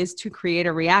media is to create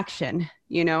a reaction.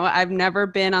 I've never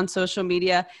been on social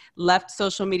media, left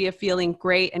social media feeling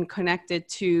great and connected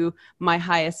to my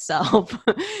highest self.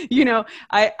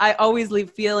 I always leave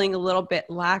feeling a little bit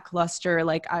lackluster,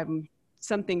 like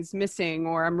something's missing,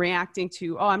 or I'm reacting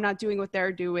to, I'm not doing what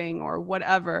they're doing or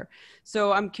whatever.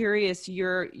 So I'm curious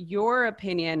your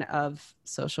opinion of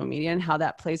social media and how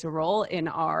that plays a role in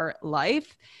our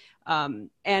life.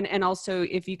 And also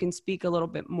if you can speak a little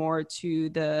bit more to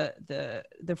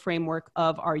the framework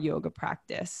of our yoga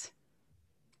practice.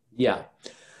 Yeah.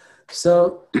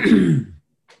 So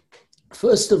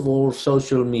first of all,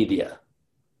 social media.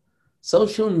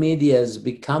 Social media has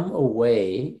become a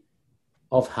way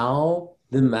of how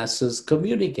the masses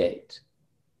communicate.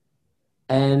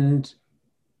 And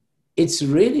it's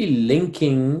really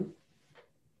linking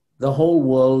the whole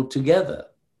world together,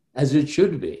 as it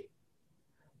should be.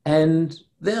 And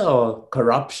there are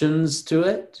corruptions to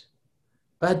it,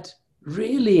 but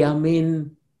really,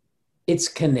 it's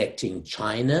connecting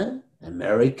China,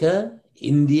 America,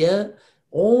 India,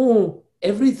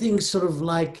 everything's sort of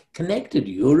like connected.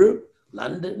 Europe,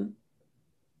 London,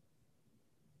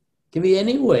 can be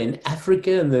anywhere in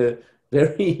Africa, in the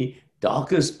very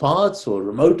darkest parts or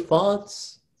remote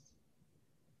parts.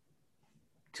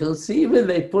 Till see when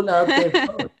they pull out their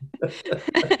phone.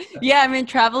 Yeah,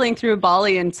 traveling through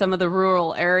Bali and some of the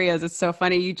rural areas, it's so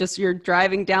funny. You're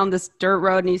driving down this dirt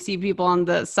road and you see people on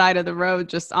the side of the road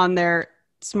just on their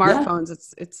smartphones.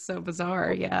 Yeah. It's so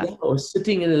bizarre. Yeah. Or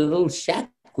sitting in a little shack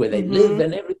where they live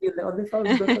and everything on their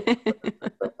phones.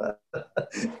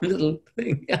 Little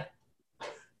thing. Yeah.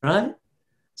 Right?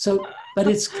 So, but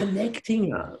it's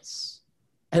connecting us.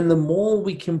 And the more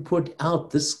we can put out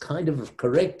this kind of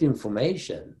correct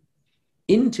information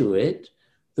into it,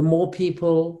 the more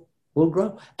people will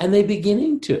grow. And they're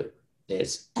beginning to.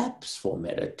 There's apps for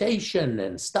meditation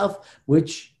and stuff,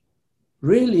 which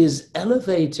really is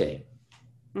elevating.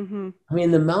 Mm-hmm.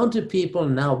 The amount of people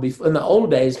now, before, in the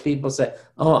old days, people say,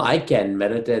 I can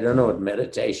meditate. I don't know what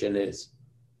meditation is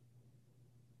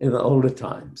in the older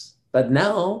times. But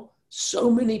now,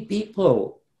 so many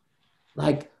people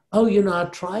like, I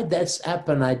tried that app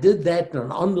and I did that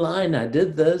and online, I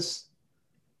did this.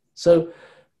 So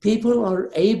people are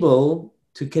able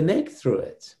to connect through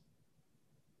it.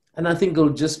 And I think it'll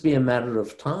just be a matter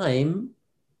of time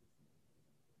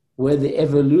where the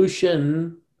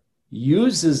evolution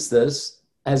uses this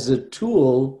as a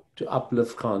tool to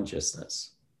uplift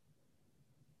consciousness.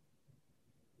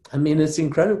 I mean, it's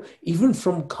incredible. Even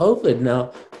from COVID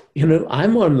now,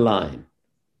 I'm online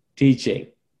teaching.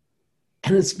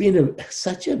 And it's been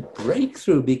such a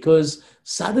breakthrough because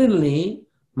suddenly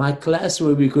my class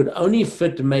where we could only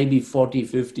fit maybe 40,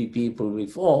 50 people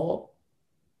before,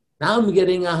 now I'm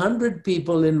getting 100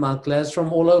 people in my class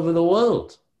from all over the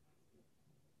world,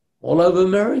 all over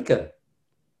America.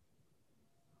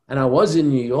 And I was in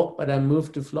New York, but I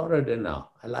moved to Florida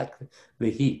now. I like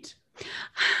the heat.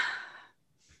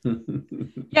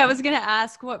 Yeah, I was going to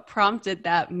ask what prompted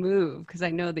that move, because I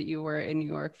know that you were in New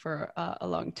York for a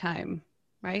long time,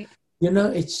 right?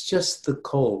 It's just the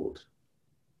cold,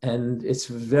 and it's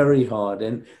very hard.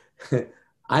 And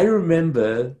I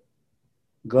remember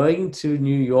going to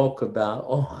New York about,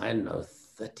 I don't know,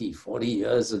 30, 40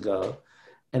 years ago.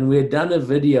 And we had done a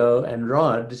video, and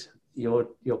Rod, your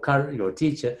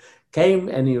teacher, came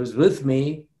and he was with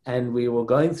me, and we were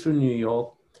going through New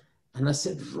York. And I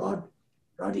said,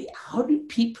 Roddy, how do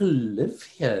people live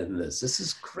here in this? This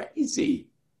is crazy.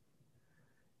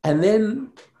 And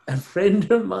then a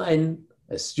friend of mine,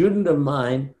 a student of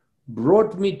mine,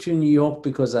 brought me to New York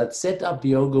because I'd set up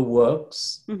Yoga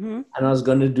Works, and I was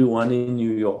going to do one in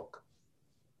New York.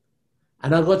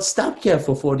 And I got stuck here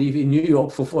in New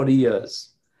York for 40 years.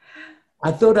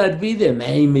 I thought I'd be there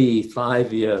maybe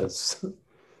 5 years.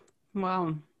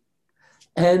 Wow.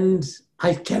 And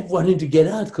I kept wanting to get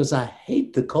out because I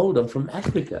hate the cold. I'm from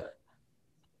Africa.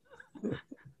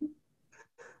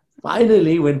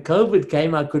 Finally, when COVID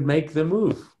came, I could make the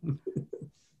move.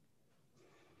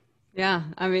 Yeah,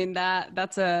 I mean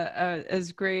that's a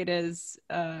as great as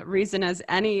reason as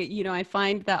any. I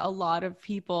find that a lot of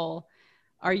people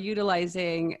are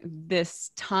utilizing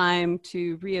this time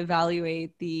to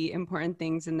reevaluate the important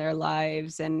things in their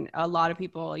lives. And a lot of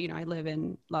people, I live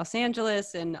in Los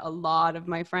Angeles, and a lot of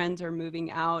my friends are moving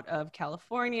out of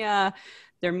California.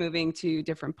 They're moving to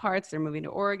different parts. They're moving to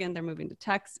Oregon. They're moving to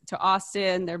Texas, to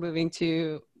Austin. They're moving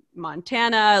to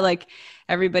Montana. Like,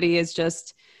 everybody is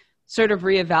just sort of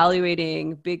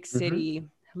reevaluating big city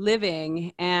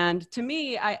living. And to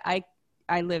me, I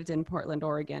lived in Portland,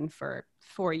 Oregon for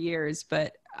 4 years,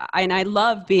 and I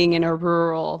love being in a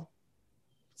rural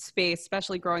space,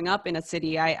 especially growing up in a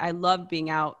city. I love being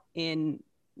out in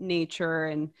nature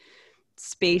and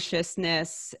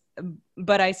spaciousness,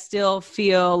 but I still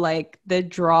feel like the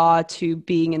draw to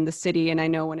being in the city. And I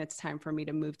know when it's time for me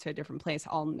to move to a different place,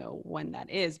 I'll know when that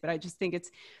is. But I just think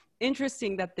it's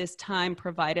interesting that this time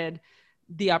provided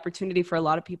the opportunity for a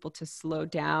lot of people to slow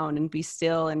down and be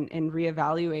still and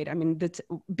reevaluate. I mean,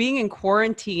 being in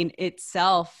quarantine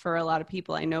itself for a lot of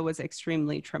people, I know, was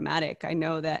extremely traumatic. I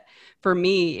know that for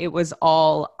me, it was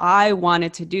all I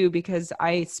wanted to do because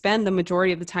I spend the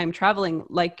majority of the time traveling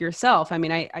like yourself. I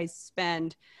mean, I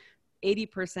spend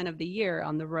 80% of the year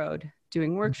on the road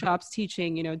doing workshops,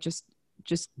 teaching, just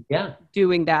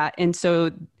doing that. And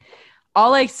so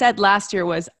all I said last year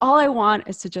was, all I want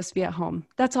is to just be at home.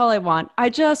 That's all I want. I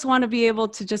just want to be able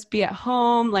to just be at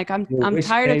home. Like I'm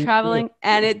tired of traveling.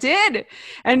 And it did.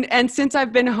 And since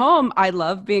I've been home, I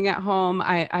love being at home.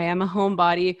 I am a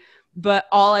homebody, but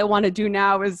all I want to do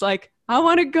now is like, I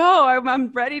want to go.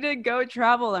 I'm ready to go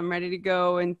travel. I'm ready to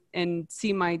go and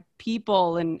see my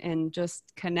people and just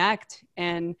connect.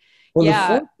 And the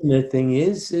fortunate thing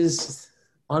is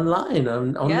online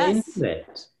on the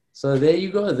internet. So there you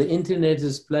go. The internet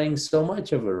is playing so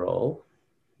much of a role.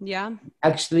 Yeah.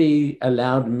 Actually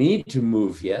allowed me to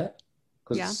move here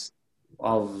because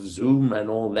of Zoom and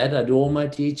all that. I do all my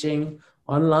teaching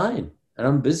online and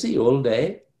I'm busy all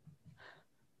day.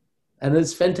 And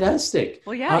it's fantastic.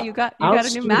 Well, yeah, you got a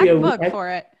new MacBook for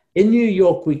it. In New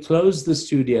York, we closed the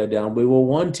studio down. We were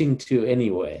wanting to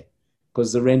anyway,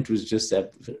 because the rent was just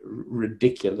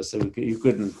ridiculous. You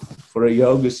couldn't, for a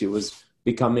yoga, it was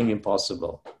becoming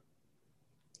impossible.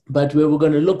 But we were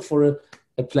going to look for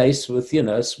a place with,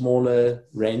 smaller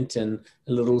rent and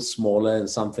a little smaller and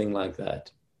something like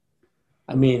that.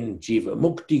 I mean, Jiva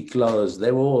Mukti closed.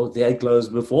 They had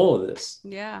closed before this.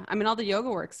 Yeah. I mean, all the Yoga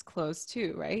Works closed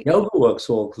too, right? Yoga Works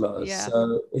all closed. Yeah.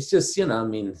 So it's just,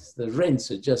 the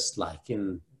rents are just like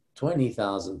in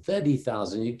 20,000,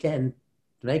 30,000. You can't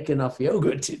make enough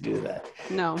yoga to do that.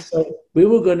 No. So we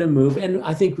were going to move. And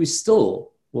I think we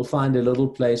still will find a little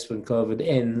place when COVID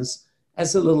ends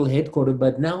as a little headquarters.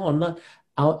 But now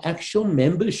our actual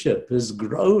membership has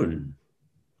grown.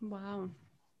 Wow.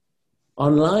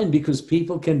 online because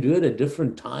people can do it at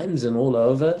different times and all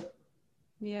over.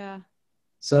 Yeah.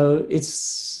 So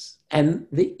and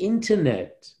the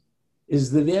internet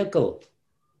is the vehicle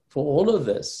for all of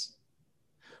this.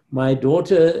 My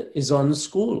daughter is on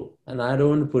school, and I don't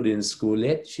want to put in school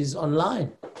yet. She's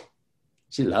online.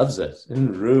 She loves it,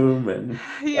 in room and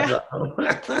Yeah.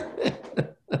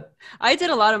 I did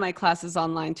a lot of my classes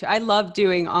online too. I love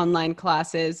doing online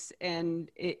classes, and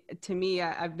to me,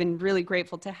 I've been really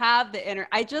grateful to have the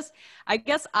I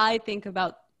guess I think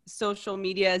about social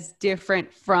media as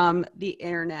different from the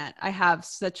internet. I have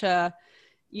such a,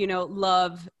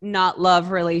 love, not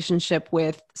love relationship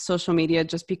with social media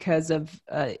just because of,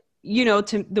 to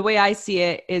the way I see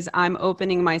it is I'm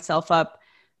opening myself up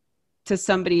to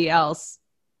somebody else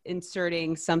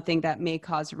inserting something that may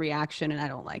cause a reaction, and I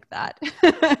don't like that.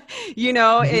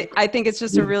 I think it's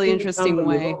just a You really do become a interesting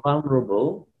way. little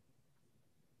vulnerable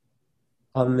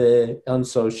on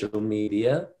social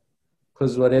media,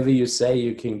 because whatever you say,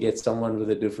 you can get someone with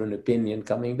a different opinion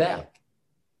coming back.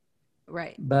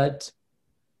 Right. But,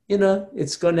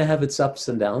 it's going to have its ups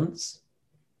and downs.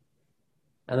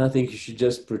 And I think you should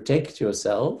just protect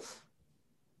yourself,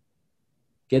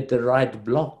 get the right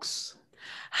blocks.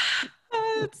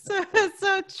 That's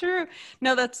so true.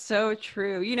 No, that's so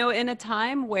true. In a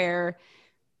time where,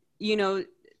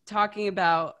 talking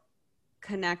about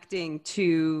connecting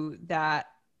to that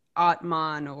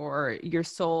Atman or your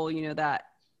soul, that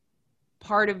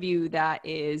part of you that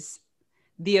is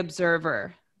the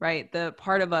observer, right? The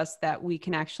part of us that we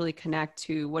can actually connect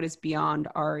to what is beyond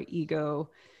our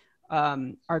ego,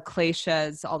 our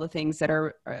kleshas, all the things that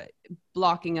are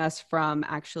blocking us from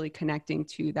actually connecting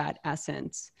to that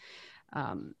essence.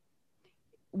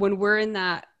 When we're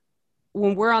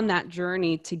on that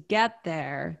journey to get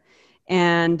there,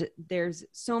 and there's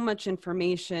so much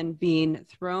information being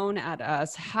thrown at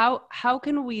us, how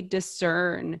can we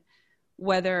discern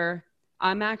whether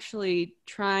I'm actually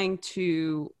trying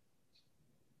to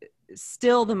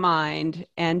still the mind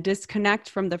and disconnect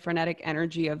from the frenetic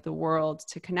energy of the world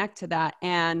to connect to that,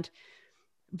 and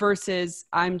versus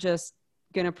I'm just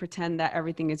going to pretend that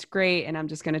everything is great and I'm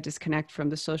just going to disconnect from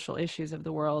the social issues of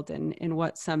the world and in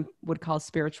what some would call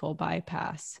spiritual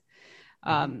bypass.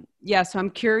 So I'm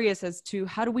curious as to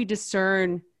how do we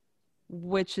discern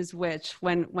which is which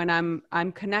when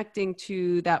I'm connecting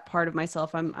to that part of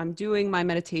myself. I'm doing my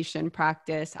meditation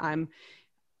practice. I'm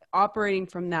operating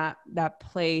from that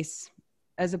place,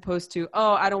 as opposed to,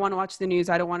 oh, I don't want to watch the news.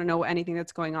 I don't want to know anything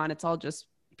that's going on. It's all just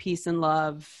peace and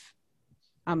love.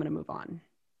 I'm going to move on.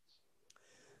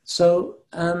 So,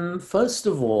 first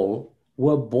of all,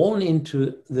 we're born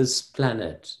into this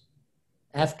planet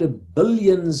after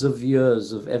billions of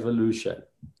years of evolution.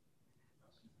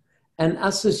 And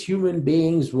us as human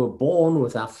beings were born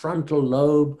with our frontal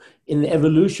lobe in the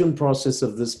evolution process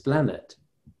of this planet.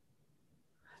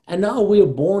 And now we are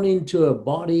born into a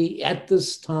body at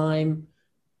this time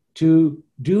to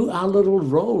do our little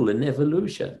role in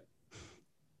evolution.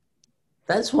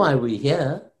 That's why we're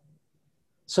here.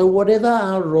 So whatever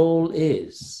our role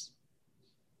is,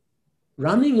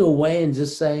 running away and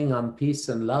just saying I'm peace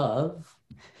and love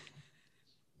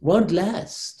won't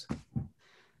last.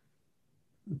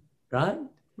 Right?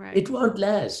 It won't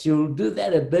last. You'll do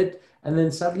that a bit, and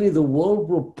then suddenly the world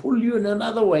will pull you in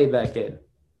another way back in.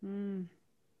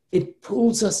 It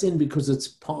pulls us in because it's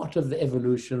part of the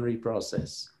evolutionary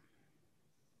process.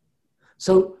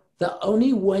 So the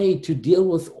only way to deal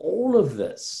with all of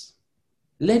this,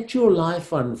 let your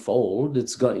life unfold.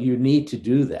 You need to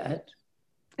do that.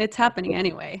 It's happening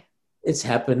anyway. It's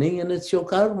happening, and it's your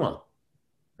karma.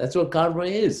 That's what karma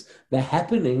is, the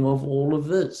happening of all of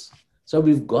this. So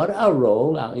we've got our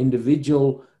role, our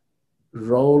individual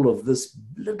role of this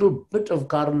little bit of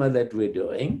karma that we're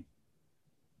doing,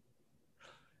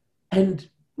 and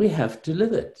we have to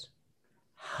live it.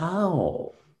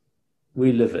 How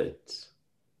we live it,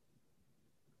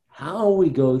 how we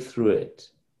go through it,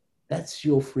 that's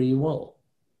your free will.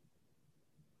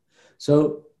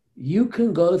 So you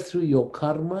can go through your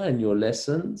karma and your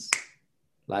lessons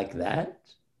like that,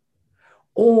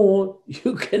 or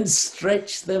you can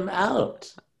stretch them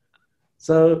out.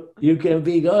 So you can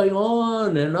be going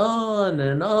on and on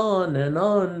and on and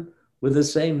on with the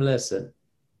same lesson.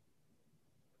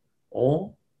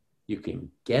 Or you can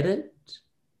get it,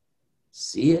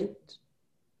 see it,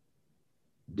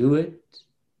 do it,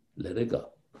 let it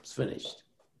go. It's finished.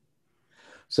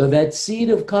 So that seed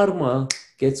of karma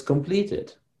gets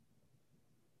completed.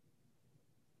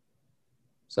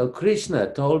 So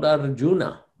Krishna told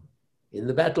Arjuna in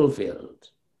the battlefield,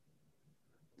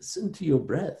 listen to your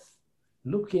breath.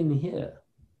 Look in here.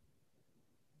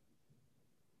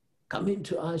 Come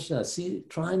into ajna. See,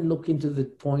 try and look into the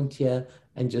point here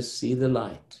and just see the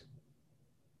light.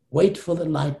 Wait for the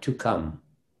light to come.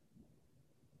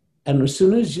 And as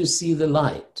soon as you see the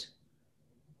light,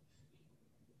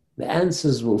 the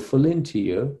answers will fill into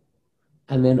you,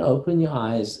 and then open your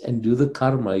eyes and do the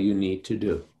karma you need to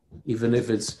do, even if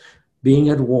it's being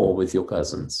at war with your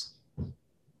cousins,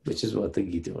 which is what the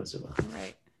Gita was about.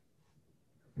 Right.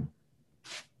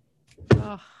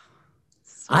 Oh,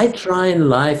 I try in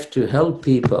life to help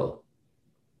people.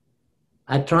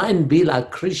 I try and be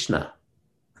like Krishna,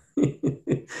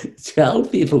 to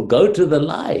help people go to the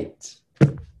light.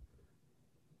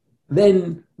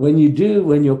 Then when you do,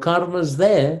 when your karma's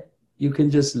there, you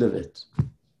can just live it.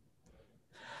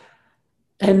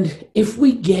 And if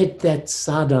we get that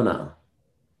sadhana,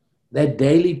 that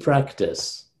daily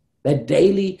practice, that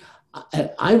daily,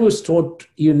 I was taught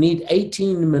you need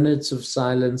 18 minutes of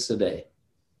silence a day.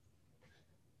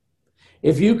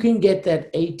 If you can get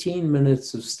that 18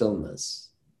 minutes of stillness,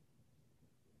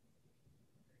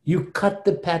 you cut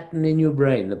the pattern in your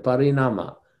brain, the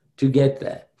parinama, to get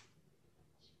that.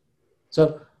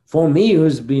 So for me,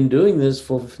 who's been doing this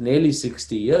for nearly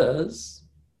 60 years,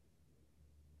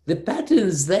 the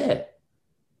pattern's there.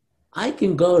 I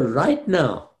can go right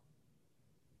now.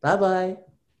 Bye-bye.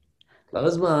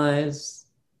 Close my eyes.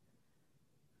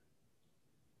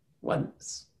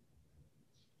 Once.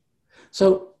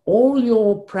 So all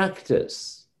your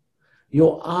practice,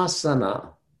 your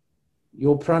asana,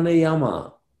 your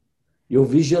pranayama, your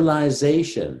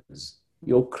visualizations,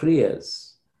 your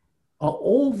kriyas, are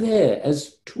all there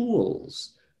as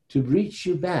tools to reach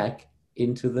you back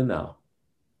into the now.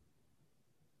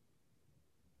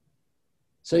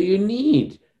 So you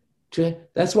need to,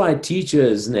 that's why a teacher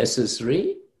is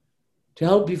necessary, to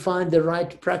help you find the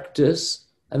right practice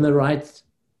and the right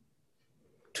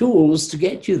tools to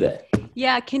get you there.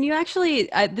 Yeah, can you actually,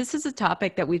 this is a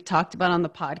topic that we've talked about on the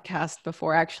podcast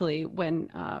before, actually, when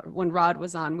Rod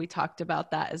was on, we talked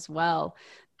about that as well.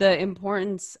 The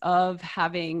importance of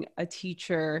having a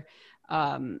teacher.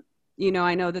 I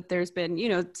know that there's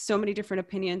been, so many different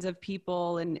opinions of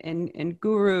people and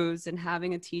gurus and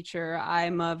having a teacher.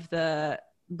 I'm of the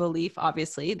belief,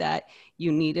 obviously, that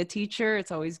you need a teacher.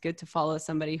 It's always good to follow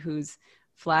somebody whose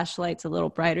flashlight's a little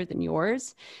brighter than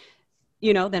yours,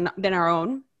 than our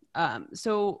own.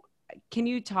 So can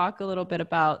you talk a little bit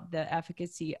about the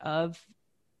efficacy of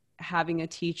having a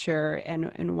teacher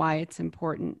and why it's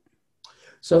important?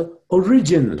 So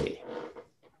originally,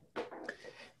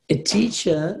 a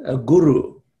teacher, a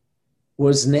guru,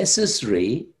 was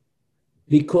necessary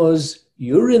because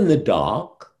you're in the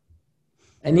dark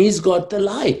and he's got the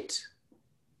light.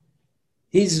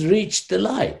 He's reached the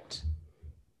light.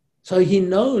 So he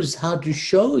knows how to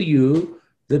show you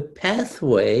the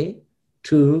pathway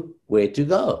to where to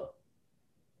go.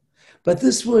 But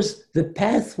this was the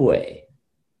pathway.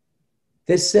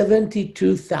 There's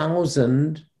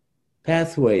 72,000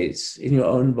 pathways in your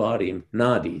own body,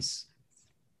 nadis.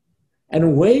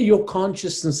 And where your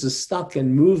consciousness is stuck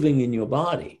and moving in your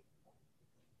body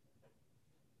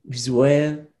is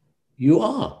where you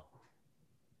are.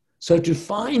 So to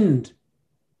find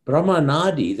Brahma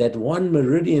Nadi, that one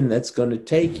meridian that's going to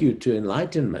take you to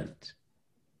enlightenment,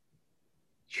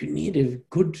 you need a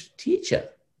good teacher.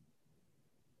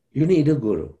 You need a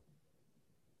guru.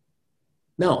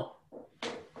 Now,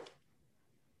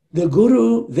 the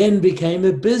guru then became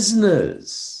a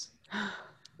business.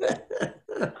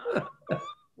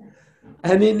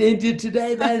 And in India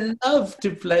today, they love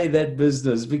to play that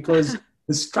business because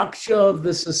the structure of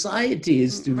the society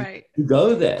is to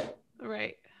go there.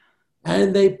 Right.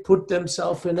 And they put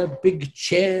themselves in a big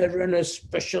chair and a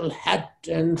special hat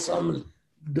and some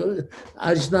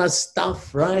ajna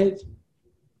stuff, right?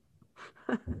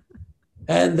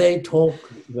 And they talk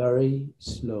very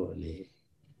slowly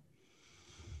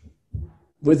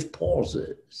with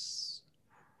pauses.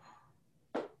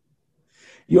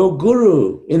 Your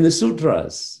guru in the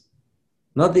sutras,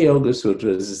 not the Yoga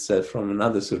Sutras, it's from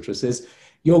another sutra, says,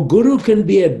 your guru can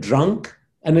be a drunk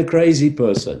and a crazy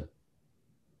person.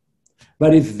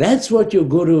 But if that's what your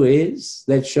guru is,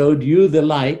 that showed you the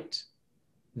light,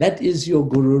 that is your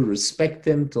guru. Respect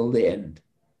them till the end.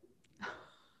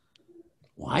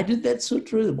 Why did that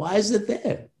sutra, why is it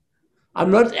there?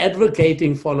 I'm not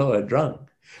advocating follow a drunk,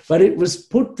 but it was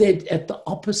put there at the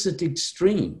opposite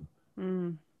extreme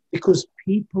because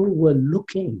people were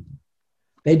looking.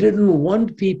 They didn't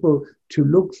want people to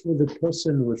look for the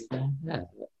person with the hat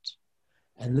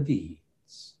and the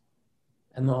beads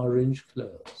and the orange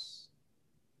clothes.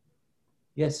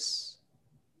 Yes,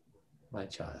 my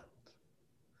child.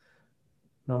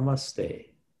 Namaste.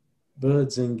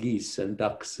 birds and geese and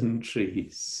ducks and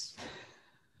trees.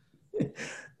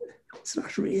 It's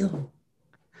not real.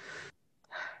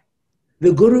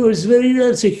 The guru is very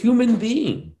real. It's a human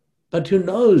being, but who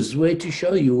knows where to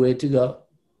show you where to go.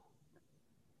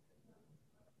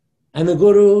 And the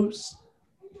gurus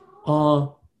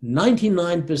are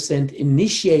 99%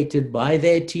 initiated by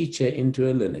their teacher into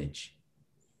a lineage.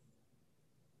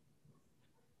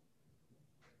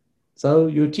 So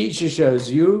your teacher shows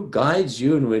you, guides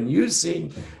you, and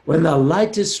when the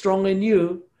light is strong in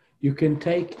you, you can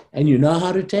take, and you know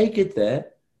how to take it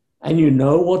there, and you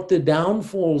know what the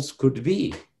downfalls could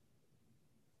be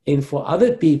for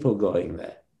other people going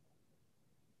there.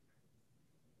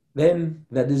 Then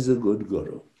that is a good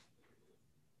guru.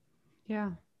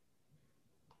 Yeah.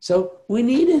 So we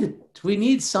need it. We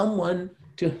need someone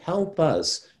to help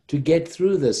us to get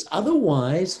through this.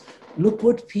 Otherwise, look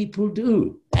what people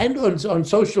do. And on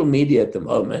social media at the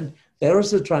moment, they're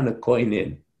also trying to coin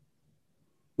in.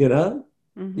 You know?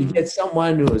 Mm-hmm. You get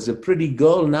someone who is a pretty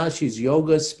girl, now she's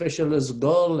yoga specialist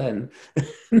girl and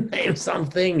name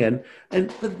something and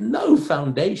with no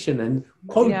foundation and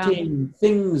quoting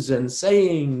things and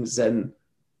sayings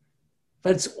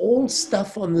but it's all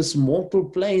stuff on this mortal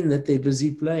plane that they're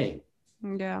busy playing.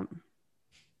 Yeah.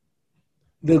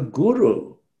 The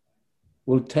guru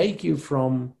will take you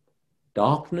from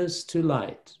darkness to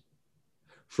light,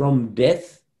 from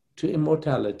death to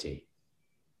immortality.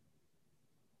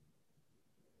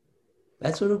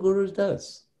 That's what a guru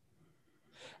does.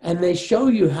 And they show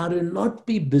you how to not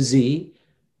be busy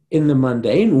in the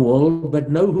mundane world,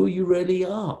 but know who you really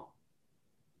are.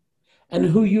 And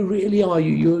who you really are,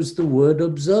 you use the word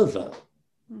observer.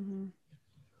 Mm-hmm.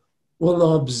 Well,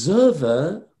 the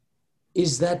observer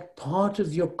is that part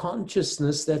of your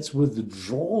consciousness that's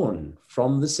withdrawn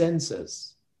from the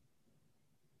senses.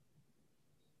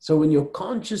 So when your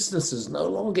consciousness is no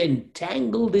longer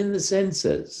entangled in the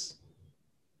senses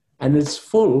and it's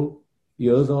full,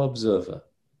 you're the observer.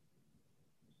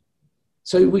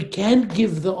 So we can't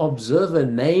give the observer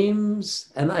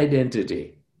names and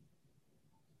identity.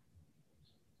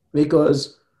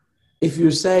 Because if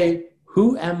you say,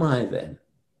 who am I then?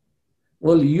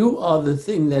 Well, you are the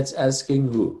thing that's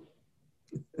asking who.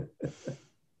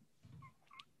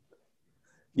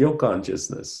 Your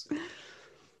consciousness.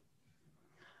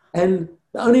 And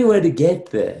the only way to get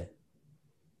there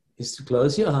is to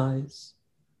close your eyes,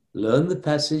 learn the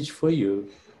passage for you,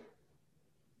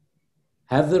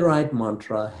 have the right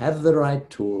mantra, have the right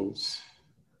tools,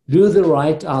 do the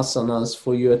right asanas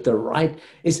for you at the right.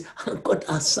 Could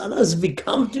asanas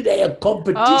become today a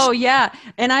competition? Oh yeah,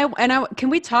 and I can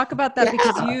we talk about that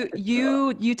because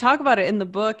you talk about it in the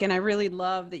book, and I really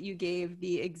love that you gave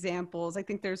the examples. I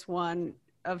think there's one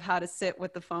of how to sit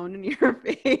with the phone in your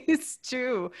face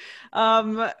too.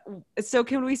 So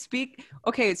can we speak?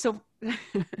 Okay, so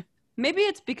maybe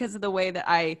it's because of the way that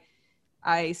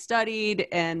I studied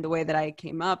and the way that I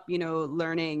came up,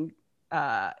 learning.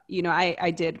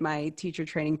 I did my teacher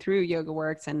training through Yoga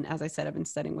Works. And as I said, I've been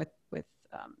studying with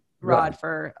Rod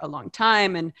for a long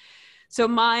time. And so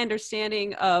my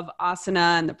understanding of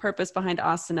asana and the purpose behind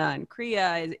asana and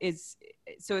kriya is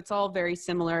so it's all very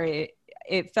similar.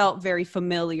 It felt very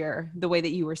familiar the way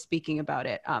that you were speaking about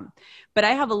it. But I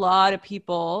have a lot of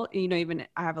people, even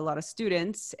I have a lot of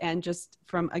students, and just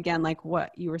from, again, like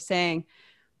what you were saying,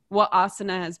 what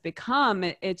asana has become,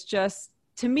 it's just,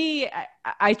 to me,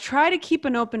 I try to keep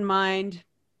an open mind,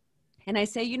 and I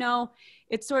say,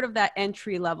 it's sort of that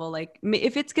entry level. Like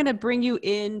if it's going to bring you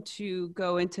in to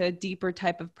go into a deeper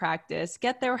type of practice,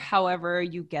 get there however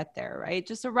you get there, right?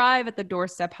 Just arrive at the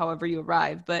doorstep however you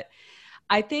arrive. But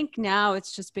I think now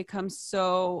it's just become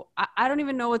so, I don't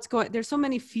even know what's going, there's so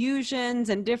many fusions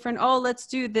and different, let's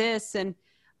do this. And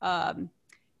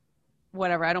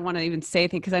whatever. I don't want to even say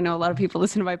anything because I know a lot of people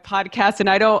listen to my podcast, and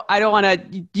I don't want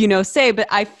to, say, but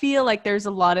I feel like there's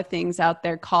a lot of things out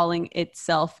there calling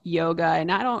itself yoga.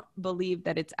 And I don't believe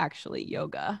that it's actually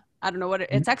yoga. I don't know what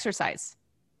it's exercise.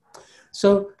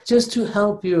 So just to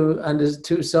help you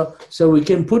understand, so we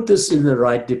can put this in the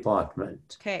right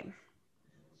department. Okay.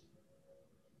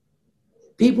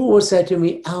 People will say to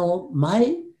me, Al,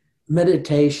 my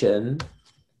meditation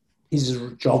is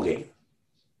jogging.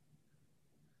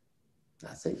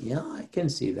 I think, yeah, I can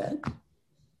see that.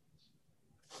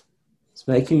 It's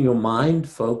making your mind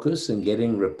focus and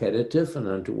getting repetitive and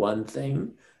onto one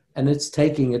thing, and it's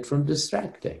taking it from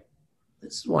distracting.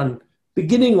 This is one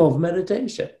beginning of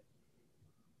meditation.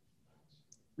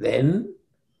 Then,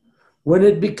 when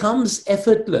it becomes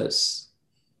effortless,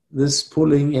 this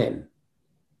pulling in,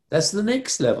 that's the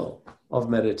next level of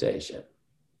meditation.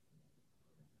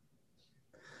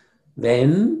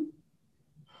 Then,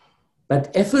 But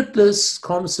effortless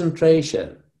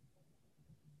concentration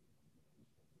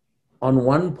on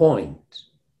one point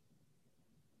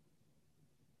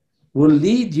will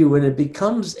lead you, when it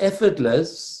becomes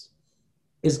effortless,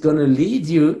 is going to lead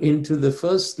you into the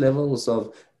first levels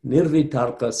of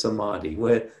nirvitarka samadhi,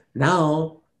 where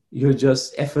now you're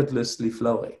just effortlessly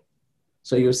flowing.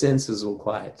 So your senses will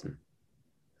quieten.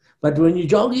 But when you're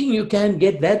jogging, you can't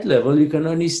get that level. You can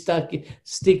only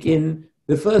stick in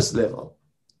the first level.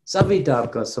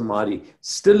 Savitarka samadhi,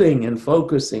 stilling and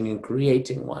focusing and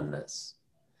creating oneness.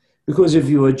 Because if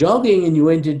you were jogging and you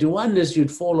went into oneness,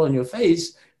 you'd fall on your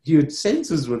face, your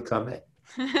senses would come in.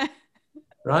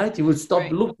 Right? You would stop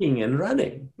looking and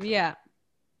running. Yeah.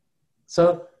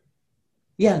 So,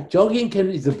 yeah, jogging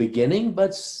is the beginning,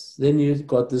 but then you've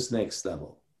got this next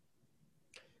level.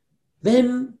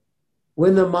 Then,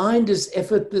 when the mind is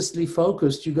effortlessly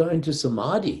focused, you go into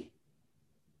samadhi.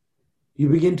 You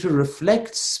begin to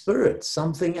reflect spirit,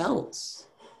 something else.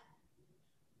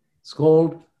 It's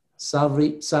called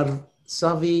savichara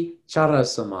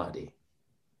samadhi.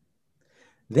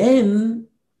 Then,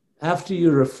 after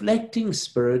you're reflecting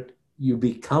spirit, you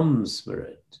become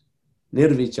spirit.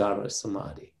 Nirvichara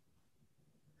samadhi.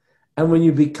 And when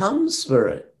you become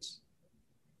spirit,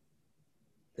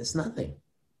 there's nothing.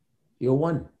 You're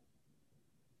one.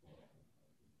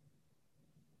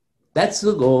 That's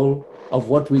the goal of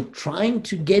what we're trying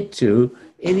to get to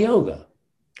in yoga.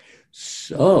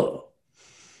 So,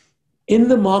 in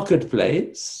the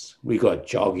marketplace, we got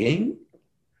jogging,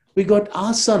 we got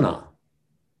asana.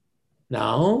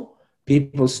 Now,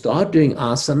 people start doing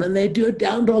asana and they do a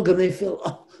down dog and they feel,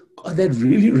 oh, God, that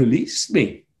really released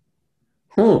me.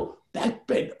 Oh, back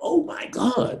bend, oh my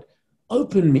God,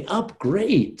 open me up,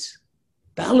 great.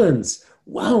 Balance,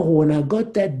 wow, when I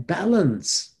got that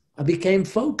balance, I became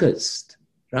focused,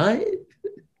 right?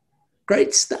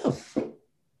 Great stuff.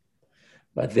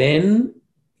 But then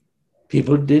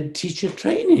people did teacher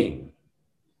training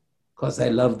because they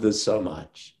loved this so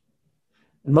much.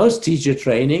 And most teacher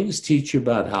trainings teach you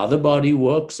about how the body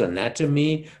works,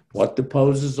 anatomy, what the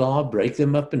poses are, break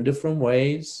them up in different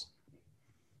ways.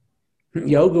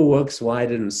 Yoga works why I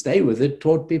didn't stay with it,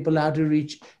 taught people how to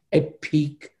reach a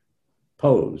peak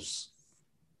pose.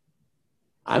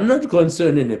 I'm not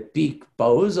concerned in a peak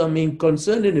pose. I mean,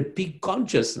 concerned in a peak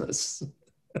consciousness.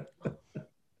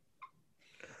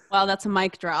 Wow, that's a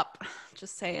mic drop.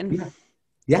 Just saying.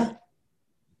 Yeah.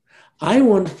 I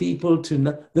want people to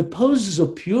know the poses are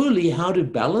purely how to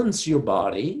balance your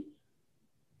body.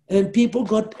 And people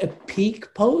got a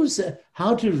peak pose,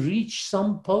 how to reach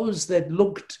some pose that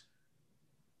looked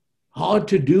hard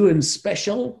to do and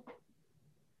special.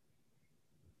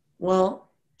 Well,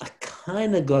 I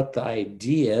kind of got the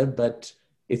idea, but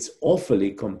it's awfully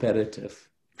competitive.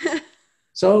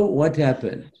 So what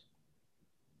happened?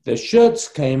 The shirts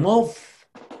came off,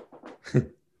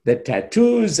 the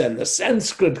tattoos and the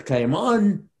Sanskrit came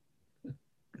on,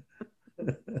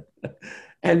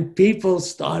 and people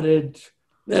started,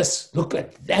 look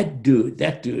at that dude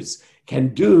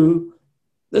can do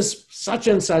this such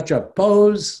and such a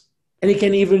pose, and he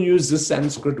can even use the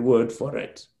Sanskrit word for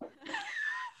it.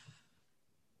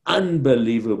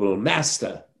 Unbelievable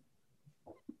master.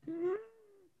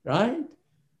 Right?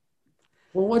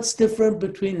 Well, what's different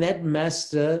between that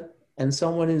master and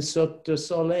someone in Cirque du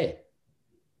Soleil,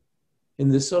 in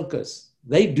the circus?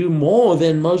 They do more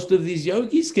than most of these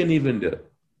yogis can even do.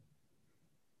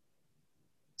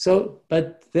 So,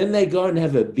 but then they go and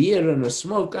have a beer and a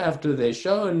smoke after their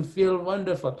show and feel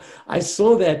wonderful. I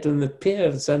saw that on the pier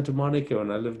of Santa Monica when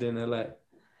I lived in LA.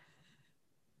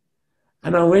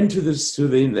 And I went to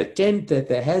the tent that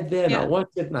they had there, and I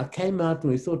watched it, and I came out,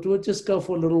 and we thought, we'll just go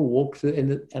for a little walk.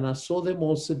 And I saw them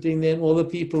all sitting there, and all the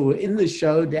people were in the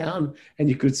show down, and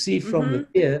you could see from the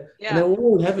pier, and they were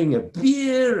all having a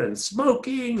beer and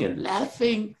smoking and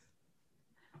laughing.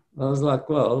 I was like,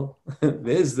 well,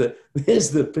 there's the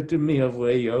epitome of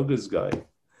where yoga's going.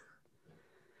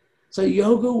 So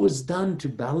yoga was done to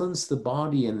balance the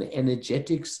body and the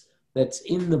energetics that's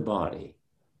in the body,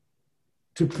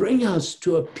 to bring us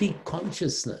to a peak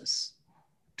consciousness,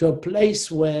 to a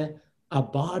place where our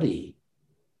body,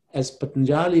 as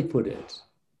Patanjali put it,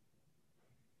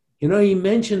 he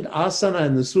mentioned asana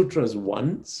in the sutras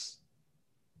once.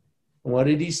 And what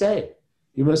did he say?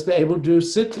 You must be able to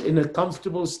sit in a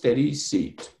comfortable, steady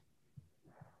seat.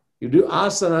 You do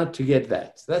asana to get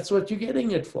that. That's what you're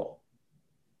getting it for.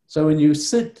 So when you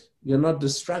sit, you're not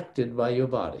distracted by your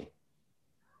body.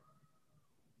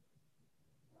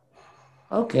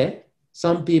 Okay,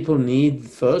 some people need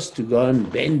first to go and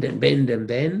bend and bend and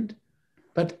bend,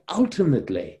 but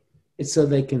ultimately it's so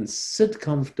they can sit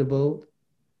comfortable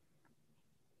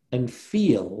and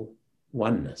feel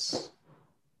oneness.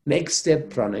 Next step,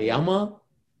 pranayama,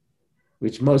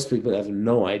 which most people have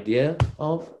no idea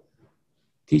of,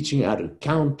 teaching how to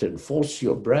count and force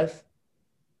your breath.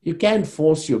 You can't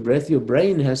force your breath. Your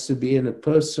brain has to be in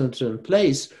a certain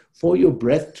place for your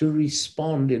breath to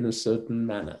respond in a certain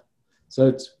manner.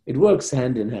 So it works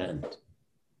hand in hand.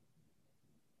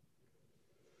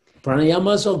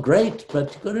 Pranayamas are great,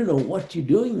 but you've got to know what you're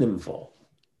doing them for,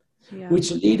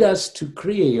 which lead us to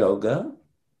Kriya Yoga.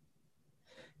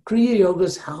 Kriya Yoga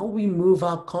is how we move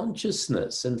our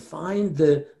consciousness and find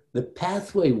the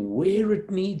pathway where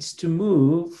it needs to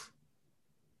move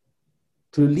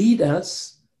to lead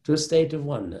us to a state of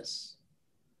oneness.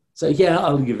 So here,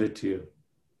 I'll give it to you.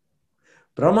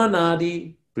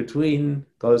 Brahmanadi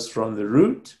goes from the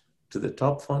root to the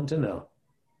top fontanelle.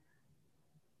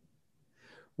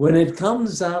 When it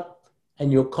comes up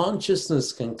and your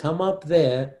consciousness can come up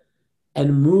there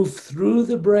and move through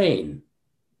the brain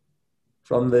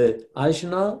from the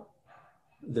ajna,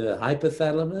 the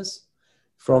hypothalamus,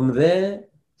 from there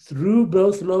through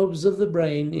both lobes of the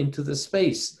brain into the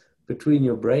space between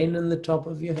your brain and the top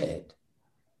of your head,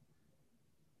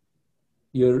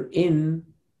 you're in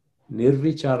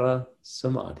nirvichara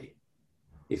samadhi.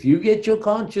 If you get your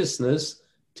consciousness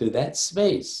to that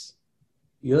space,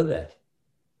 you're there.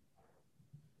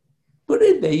 Put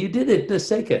it there. You did it in a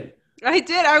second. I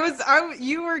did.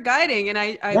 You were guiding, and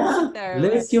I sit there.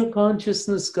 Let your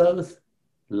consciousness go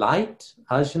light,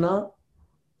 ajna,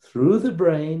 through the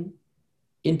brain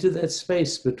into that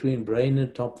space between brain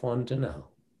and top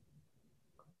fontanelle.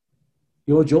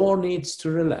 Your jaw needs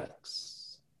to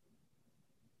relax.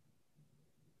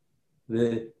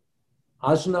 The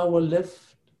ajna will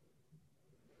lift.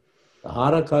 The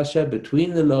harakasha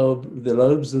between the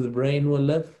lobes of the brain will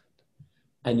lift,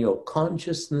 and your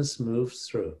consciousness moves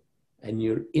through, and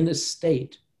you're in a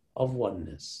state of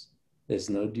oneness. There's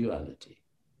no duality.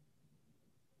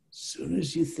 As soon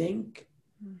as you think,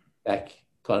 back,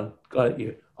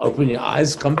 you open your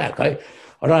eyes, come back.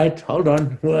 All right, hold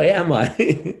on, where am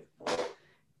I?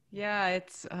 Yeah,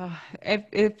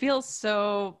 it feels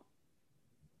so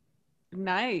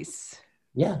nice.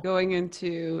 Yeah, going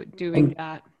into doing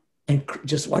that. And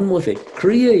just one more thing,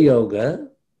 Kriya Yoga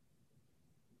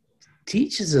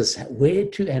teaches us where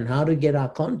to and how to get our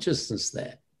consciousness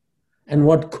there and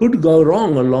what could go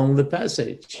wrong along the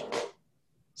passage.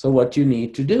 So what you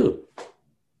need to do.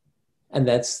 And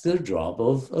that's the job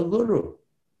of a guru,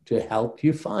 to help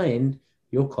you find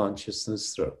your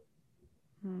consciousness through.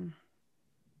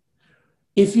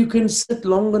 If you can sit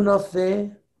long enough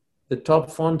there, the top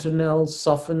fontanelle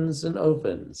softens and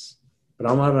opens,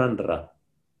 Brahmarandra.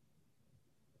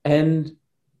 And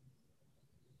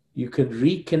you can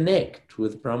reconnect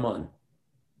with Brahman.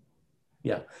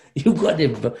 Yeah, you've got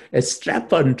a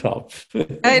strap on top.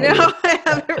 I know, I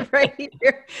have it right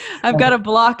here. I've got a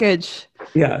blockage.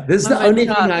 Yeah, this is the only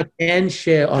thing I can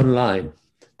share online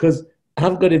because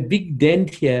I've got a big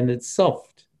dent here and it's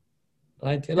soft.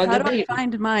 Right? Like how do I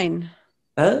find mine?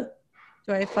 Huh?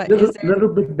 Do I find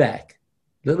little bit back,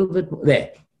 little bit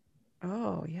there.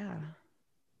 Oh yeah.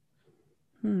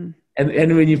 And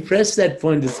when you press that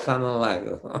point, it's kind of like.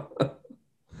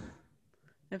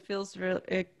 It feels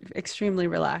extremely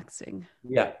relaxing.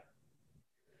 Yeah.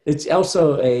 It's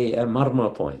also a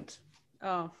marma point.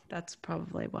 Oh, that's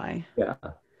probably why. Yeah.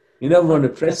 You don't want to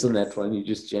press on that one. You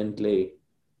just gently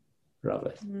rub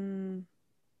it.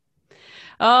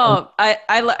 Oh,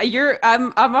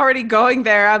 I'm already going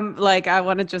there. I'm like, I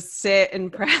want to just sit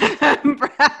and practice.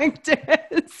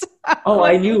 Oh,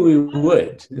 I knew we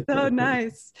would. So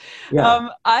nice. Yeah.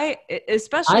 I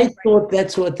thought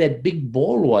that's what that big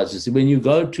ball was. Is when you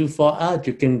go too far out,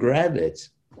 you can grab it.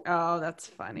 Oh, that's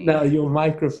funny. No, your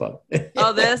microphone.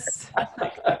 Oh, this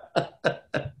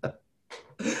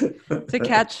to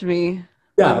catch me.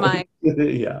 Yeah.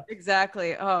 Yeah.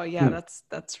 Exactly. Oh, yeah.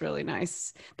 That's really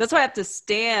nice. That's why I have to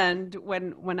stand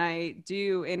when I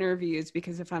do interviews,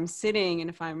 because if I'm sitting and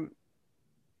if I'm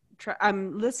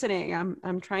listening,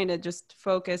 I'm trying to just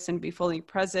focus and be fully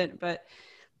present, but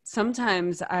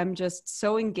sometimes I'm just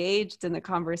so engaged in the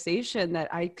conversation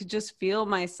that I could just feel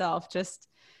myself just,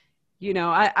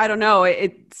 I don't know.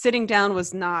 Sitting down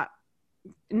was not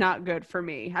good for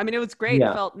me. I mean, it was great. Yeah.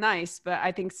 It felt nice, but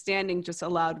I think standing just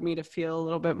allowed me to feel a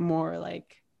little bit more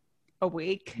like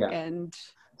awake. Yeah. And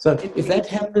so if that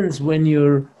happens when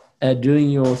you're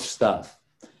doing your stuff,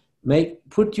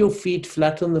 put your feet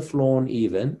flat on the floor and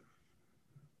even,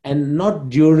 and not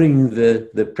during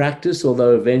the practice,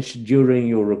 although eventually during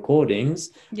your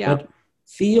recordings, but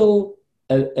feel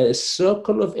a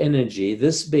circle of energy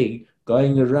this big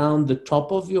going around the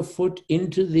top of your foot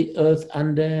into the earth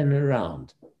under and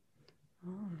around.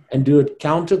 and do it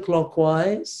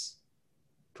counterclockwise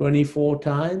 24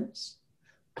 times,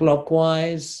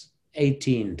 clockwise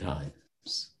 18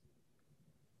 times.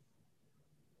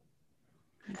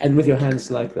 And with your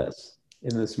hands like this,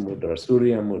 in this mudra,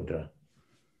 Surya mudra,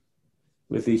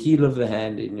 with the heel of the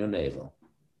hand in your navel.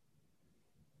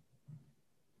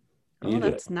 Oh,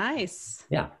 that's nice.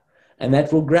 Yeah. And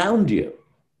that will ground you.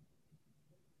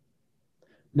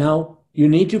 Now, you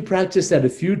need to practice that a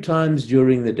few times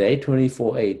during the day,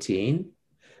 24/18,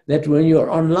 that when you're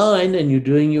online and you're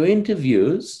doing your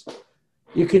interviews,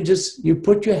 you can just, you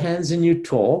put your hands and you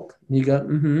talk, and you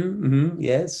go,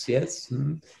 yes, yes.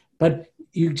 But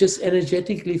you just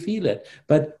energetically feel it.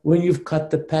 But when you've cut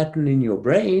the pattern in your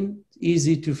brain, it's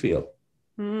easy to feel.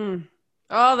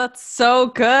 Oh, that's so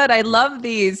good. I love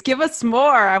these. Give us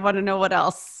more. I want to know what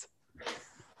else.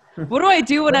 What do I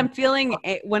do when I'm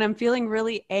feeling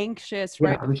really anxious? Yeah,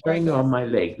 Right I'm showing you on my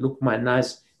leg. Look, my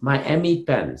nice Miami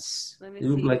pants. They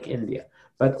look like India.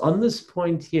 But on this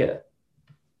point here,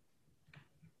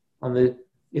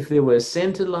 if there were a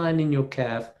center line in your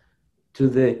calf to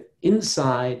the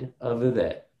inside over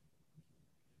there,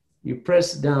 you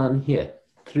press down here,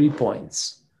 3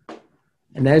 points.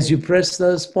 And as you press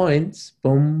those points,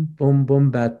 boom, boom, boom,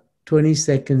 about 20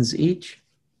 seconds each,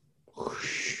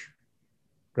 whoosh,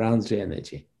 grounds the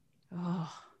energy. Oh.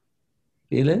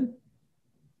 Feel it?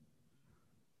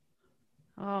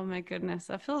 Oh my goodness.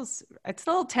 It's a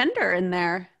little tender in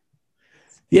there.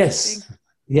 Yes.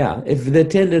 Yeah. If the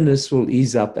tenderness will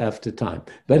ease up after time.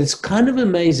 But it's kind of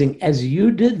amazing. As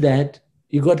you did that,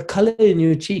 you got color in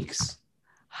your cheeks.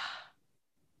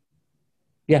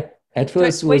 Yeah. At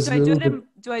first do I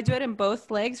do it in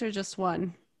both legs or just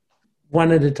one?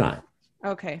 One at a time.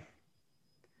 Okay.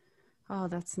 Oh,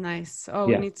 that's nice. Oh,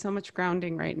 yeah. We need so much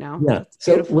grounding right now. Yeah. That's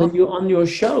so beautiful. when you're on your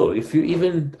show, if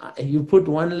you put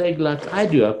one leg like I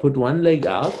do, I put one leg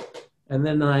out and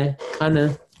then I kind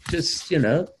of just,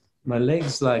 my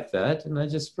legs like that and I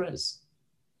just press.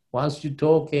 Whilst you're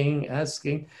talking,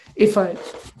 asking, if I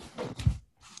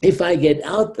get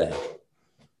out there,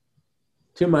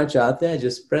 too much out there, I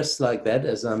just press like that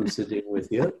as I'm sitting with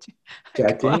you,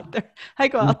 chatting. I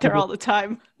go out there all the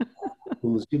time.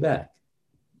 Pulls you back.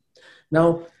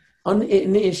 Now,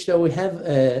 in Ishta, we have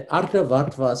Artha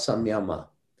Vatva Samyama,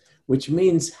 which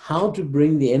means how to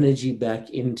bring the energy back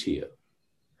into you.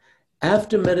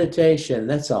 After meditation,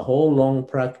 that's a whole long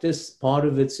practice. Part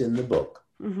of it's in the book.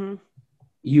 Mm-hmm.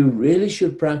 You really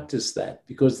should practice that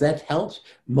because that helps.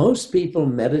 Most people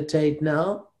meditate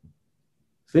now,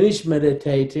 finish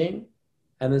meditating,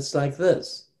 and it's like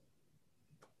this.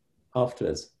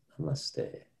 Afterwards,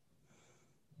 namaste.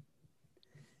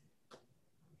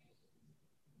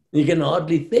 You can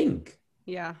hardly think.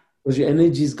 Yeah. Because your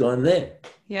energy's gone there.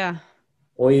 Yeah.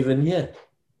 Or even here.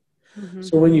 Mm-hmm.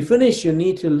 So when you finish, you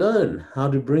need to learn how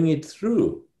to bring it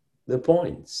through the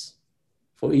points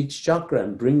for each chakra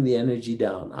and bring the energy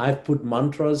down. I've put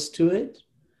mantras to it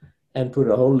and put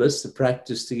a whole list of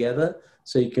practice together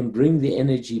so you can bring the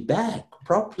energy back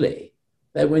properly.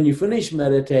 That when you finish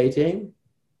meditating,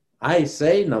 I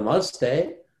say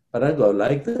namaste, but I go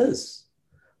like this.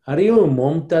 Hari Om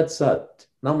Om Tat Sat.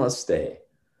 Namaste.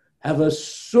 Have a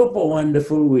super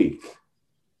wonderful week.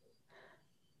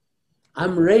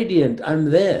 I'm radiant. I'm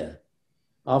there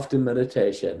after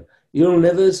meditation. You'll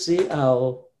never see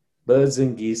owl, birds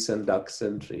and geese and ducks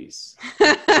and trees.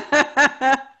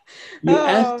 You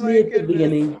asked me at the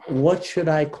beginning, what should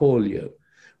I call you?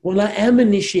 Well, I am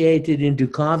initiated into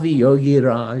Kavi Yogi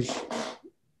Raj,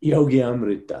 Yogi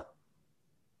Amrita.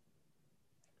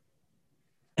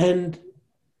 And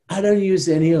I don't use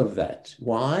any of that.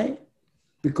 Why?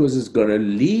 Because it's going to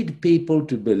lead people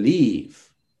to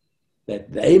believe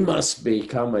that they must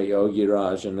become a Yogi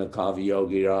Raj and a Kavi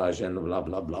Yogi Raj and blah,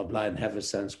 blah, blah, blah, and have a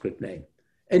Sanskrit name.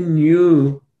 A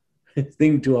new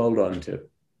thing to hold on to,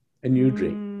 a new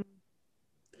dream.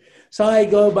 So I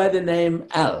go by the name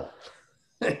Al.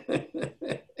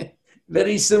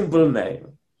 Very simple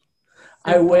name.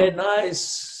 I wear nice,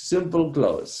 simple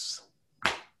clothes.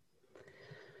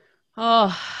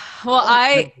 Oh,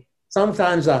 well,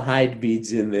 sometimes I hide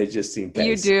beads in there just in case.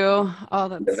 You do? Oh,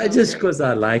 that's so just because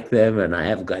I like them and I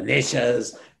have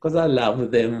Ganeshas because I love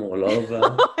them all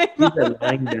over. He's a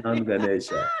lying down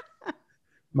Ganesha.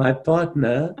 My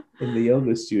partner in the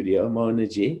yoga studio, Mona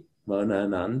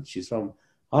Anand, she's from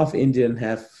half Indian,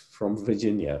 half from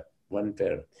Virginia, one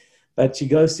parent. But she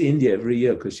goes to India every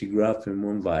year because she grew up in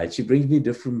Mumbai. She brings me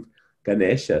different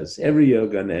Ganeshas, every year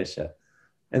Ganesha.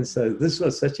 And so this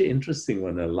was such an interesting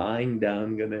one, a lying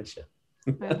down Ganesha.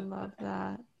 I love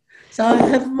that. So I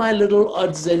have my little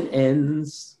odds and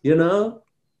ends,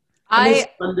 And it's I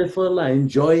wonderful. I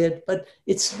enjoy it, but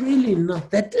it's really not,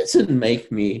 that doesn't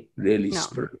make me really no.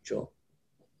 spiritual.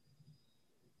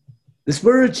 The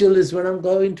spiritual is when I'm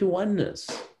going to oneness.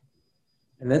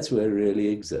 And that's where it really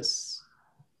exists.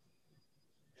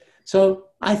 So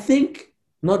I think,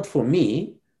 not for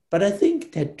me, but I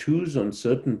think tattoos on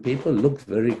certain people look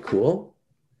very cool.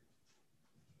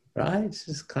 Right? It's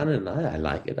just kind of nice. I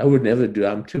like it. I would never do.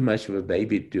 I'm too much of a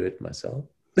baby to do it myself.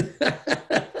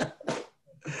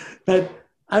 But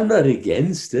I'm not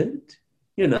against it.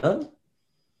 You know,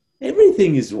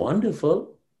 everything is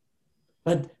wonderful,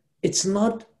 but it's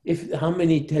not if how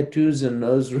many tattoos and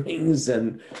nose rings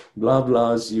and blah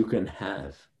blahs you can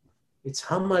have. It's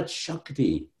how much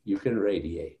Shakti you can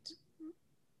radiate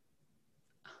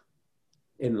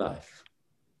in life.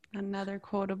 Another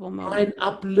quotable Try moment. and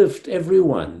uplift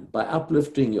everyone by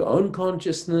uplifting your own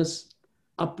consciousness,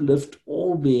 uplift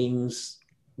all beings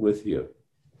with you.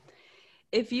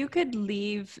 If you could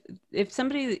leave, if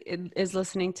somebody is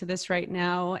listening to this right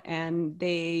now and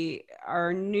they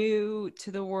are new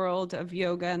to the world of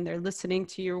yoga and they're listening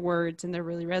to your words and they're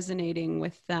really resonating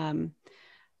with them,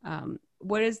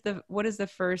 what is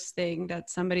the first thing that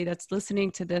somebody that's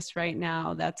listening to this right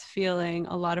now that's feeling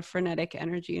a lot of frenetic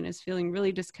energy and is feeling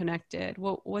really disconnected?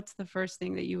 What's the first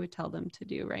thing that you would tell them to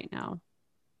do right now?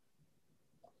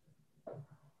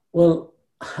 Well,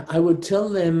 I would tell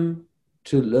them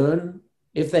to learn,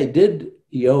 if they did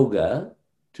yoga,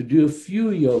 to do a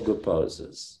few yoga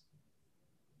poses.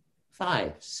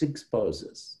 5, 6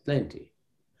 poses, plenty.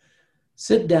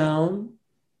 Sit down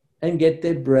and get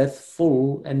their breath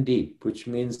full and deep, which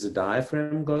means the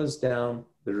diaphragm goes down,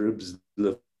 the ribs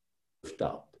lift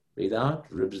up. Breathe out,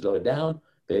 ribs lower down,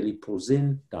 belly pulls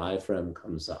in, diaphragm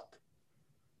comes up.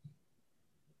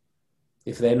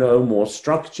 If they know more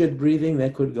structured breathing, they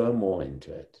could go more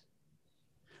into it.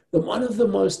 But one of the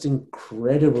most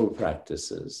incredible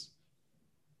practices,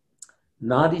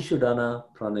 Nadi Shodhana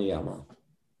Pranayama,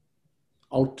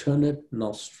 alternate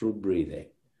nostril breathing.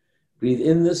 Breathe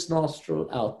in this nostril,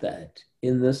 out that.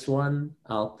 In this one,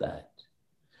 out that.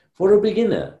 For a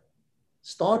beginner,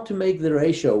 start to make the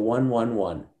ratio 1, 1,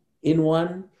 1. In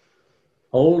one,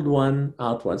 hold one,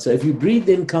 out one. So if you breathe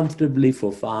in comfortably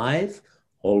for 5,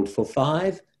 hold for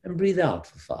 5, and breathe out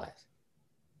for 5.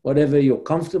 Whatever your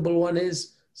comfortable one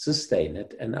is, sustain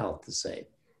it and out the same.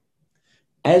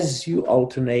 As you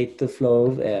alternate the flow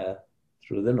of air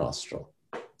through the nostril.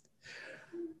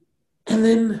 And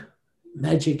then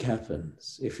magic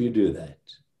happens if you do that.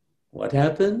 What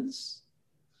happens?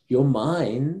 Your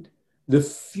mind, the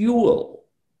fuel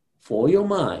for your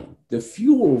mind, the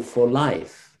fuel for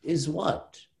life is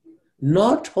what?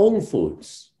 Not whole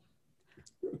foods.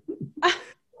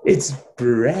 It's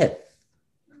breath.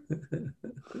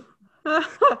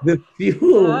 The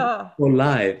fuel for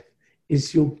life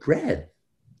is your breath.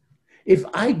 If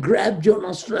I grabbed your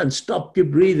nostril and stopped you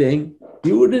breathing,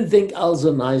 you wouldn't think Al's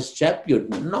a nice chap.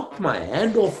 You'd knock my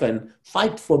hand off and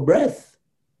fight for breath.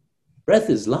 Breath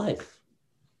is life.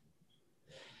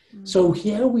 So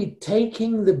here we're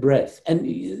taking the breath. And,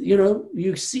 you know,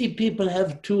 you see people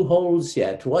have 2 holes here.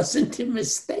 It wasn't a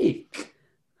mistake.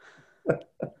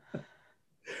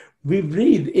 We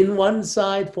breathe in one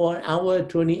side for an hour,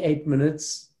 28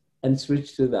 minutes, and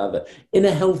switch to the other in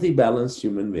a healthy, balanced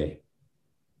human being.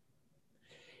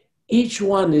 Each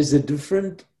one is a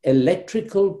different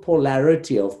electrical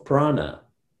polarity of prana,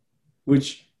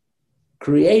 which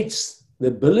creates the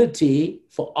ability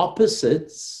for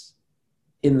opposites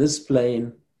in this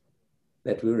plane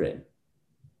that we're in.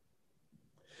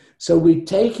 So we're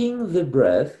taking the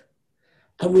breath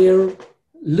and we're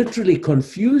literally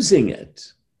confusing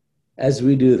it as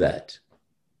we do that.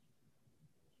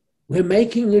 We're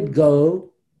making it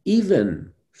go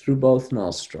even through both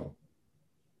nostrils.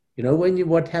 You know,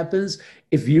 what happens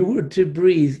if you were to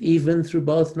breathe even through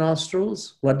both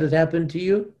nostrils? What would happen to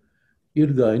you?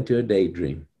 You'd go into a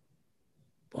daydream.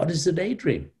 What is a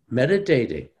daydream?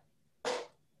 Meditating.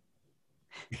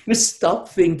 You stop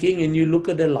thinking and you look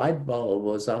at a light bulb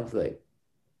or something,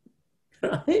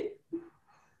 right?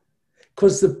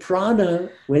 Because the prana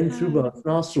went through both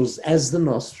nostrils as the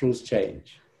nostrils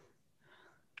change.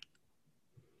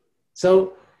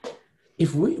 So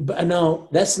now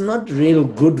that's not real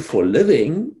good for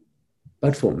living,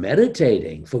 but for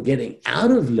meditating, for getting out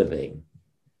of living,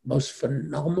 most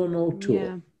phenomenal tool.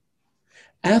 Yeah.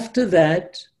 After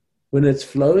that, when it's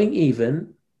flowing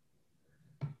even,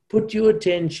 put your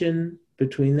attention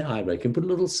between the eyebrows. You can put a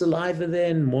little saliva there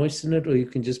and moisten it, or you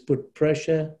can just put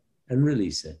pressure and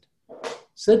release it.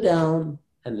 Sit down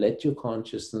and let your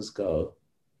consciousness go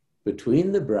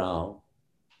between the brow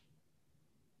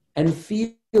and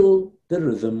feel the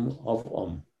rhythm of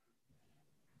Om.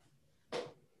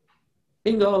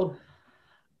 Bingo.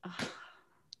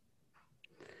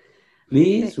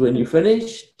 Please, when you're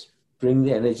finished, bring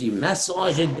the energy,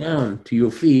 massage it down to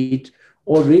your feet,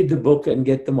 or read the book and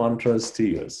get the mantras to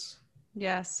use.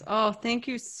 Yes. Oh, thank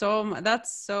you so much.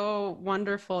 That's so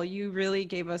wonderful. You really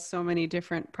gave us so many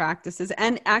different practices.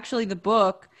 And actually, the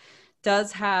book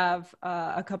does have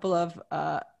a couple of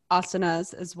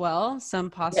asanas as well, some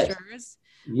Yes. postures,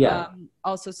 Yeah.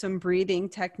 also some breathing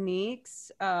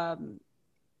techniques.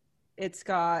 It's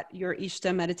got your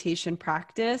Ishta meditation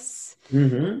practice.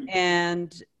 Mm-hmm.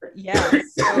 And yeah,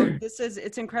 so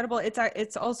it's incredible.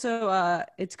 It's also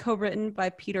it's co-written by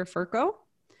Peter Furco.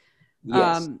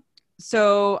 Yes.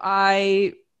 So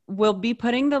I will be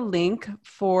putting the link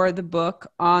for the book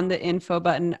on the info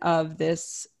button of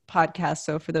this podcast.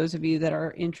 So for those of you that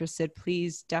are interested,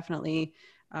 please definitely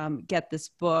get this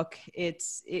book.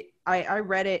 I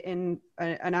read it in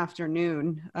an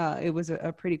afternoon. It was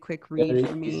a pretty quick read Very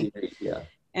for me. easy read, yeah.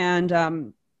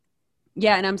 And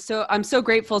yeah, and I'm so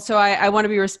grateful. So I want to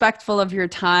be respectful of your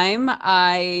time.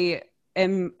 I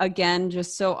am again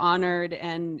just so honored,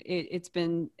 and it's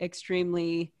been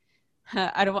extremely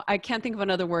I can't think of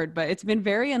another word, but it's been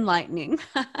very enlightening.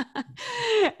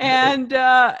 And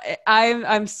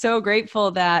I'm so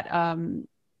grateful that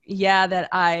that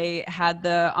I had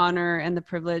the honor and the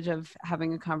privilege of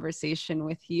having a conversation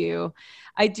with you.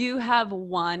 I do have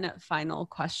one final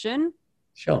question.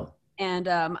 Sure. And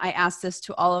I asked this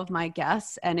to all of my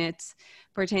guests, and it's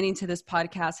pertaining to this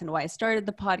podcast and why I started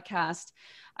the podcast.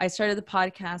 I started the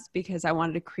podcast because I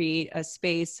wanted to create a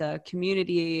space, a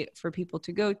community for people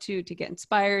to go to get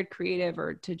inspired, creative,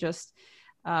 or to just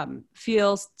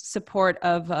feel support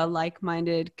of a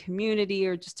like-minded community,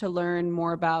 or just to learn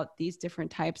more about these different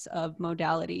types of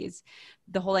modalities.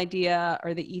 The whole idea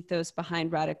or the ethos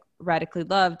behind Radically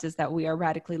Loved is that we are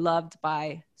radically loved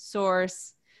by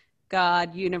Source,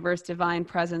 God, universe, divine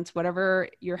presence, whatever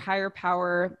your higher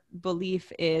power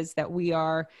belief is, that we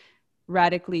are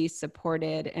radically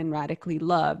supported and radically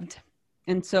loved.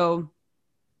 And so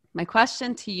my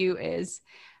question to you is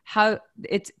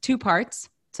it's two parts.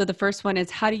 So the first one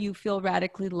is, how do you feel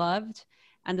radically loved?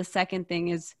 And the second thing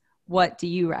is, what do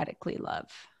you radically love?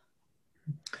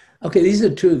 Okay, these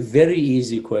are two very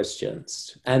easy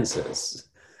answers.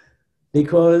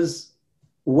 Because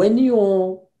when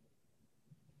your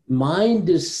mind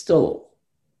is still,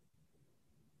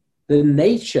 the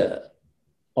nature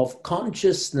of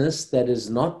consciousness that is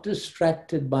not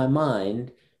distracted by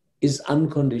mind is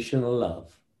unconditional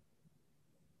love.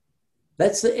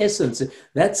 That's the essence.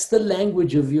 That's the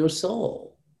language of your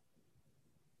soul.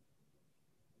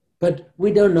 But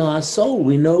we don't know our soul.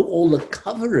 We know all the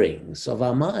coverings of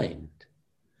our mind.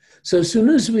 So as soon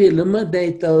as we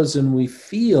eliminate those and we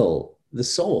feel the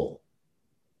soul,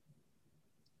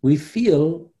 we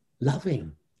feel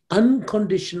loving,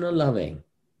 unconditional loving.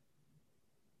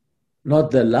 Not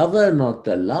the lover, not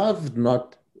the loved,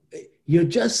 you're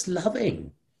just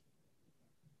loving.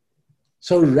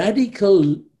 So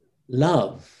radical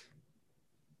love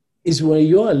is where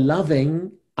you're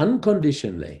loving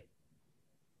unconditionally.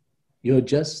 You're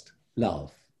just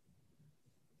love.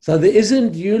 So there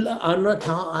isn't you are not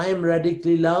how I am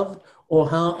radically loved or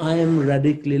how I am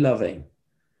radically loving.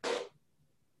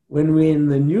 When we're in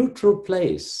the neutral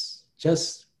place,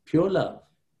 just pure love.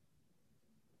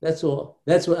 That's all.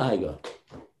 That's where I go.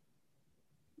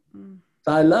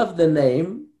 So I love the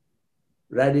name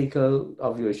Radical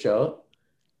of your show,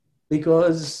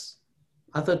 because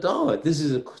I thought, oh, this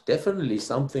is definitely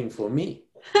something for me.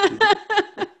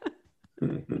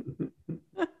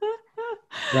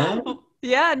 Right?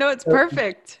 Yeah, no, it's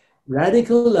perfect.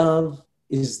 Radical love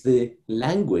is the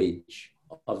language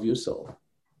of your soul.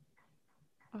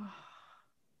 Oh,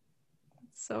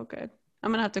 so good. I'm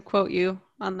going to have to quote you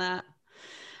on that.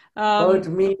 Quote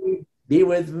me, be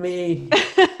with me.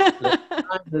 Let's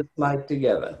find this light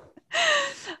together.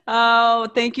 Oh,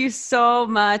 thank you so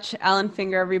much, Alan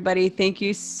Finger, everybody. Thank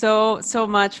you so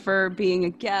much for being a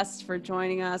guest, for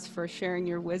joining us, for sharing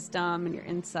your wisdom and your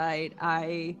insight.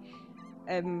 I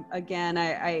am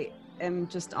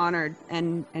just honored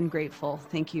and grateful.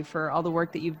 Thank you for all the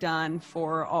work that you've done,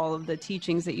 for all of the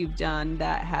teachings that you've done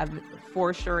that have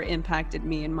for sure impacted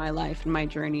me in my life and my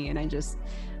journey. And I just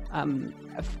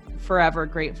forever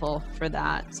grateful for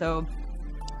that. So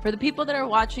for the people that are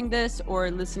watching this or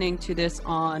listening to this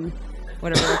on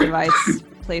whatever device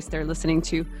place they're listening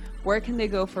to, where can they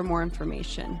go for more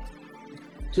information?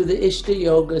 To the Ishta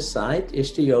Yoga site,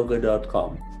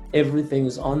 ishtayoga.com.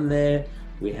 Everything's on there.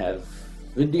 We have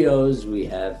videos, we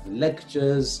have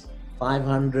lectures,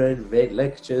 500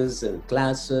 lectures and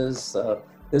classes. So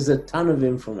there's a ton of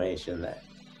information there.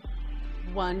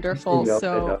 Wonderful.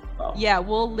 So yeah,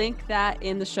 we'll link that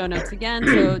in the show notes again.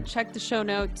 So check the show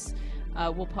notes.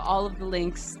 We'll put all of the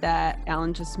links that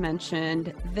Alan just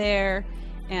mentioned there,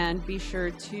 and be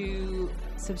sure to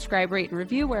subscribe, rate, and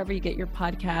review wherever you get your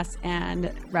podcasts,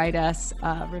 and write us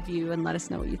a review and let us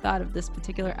know what you thought of this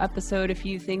particular episode. If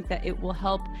you think that it will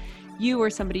help you or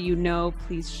somebody you know,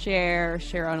 please share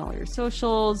on all your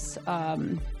socials,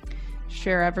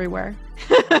 share everywhere.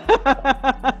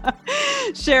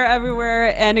 Share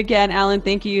everywhere. And again, Alan,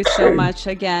 thank you so much.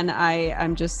 Again,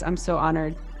 I'm so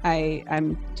honored.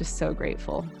 I'm just so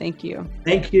grateful. Thank you.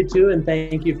 Thank you too, and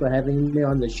thank you for having me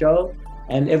on the show.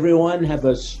 And everyone, have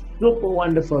a super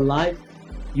wonderful life.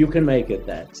 You can make it.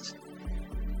 That's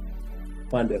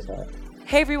wonderful.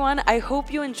 Hey everyone, I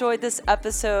hope you enjoyed this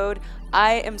episode.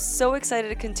 I am so excited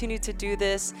to continue to do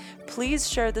this. Please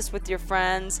share this with your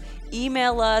friends.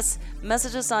 Email us,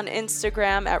 message us on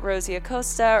Instagram at Rosie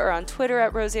Acosta or on Twitter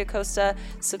at Rosie Acosta.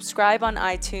 Subscribe on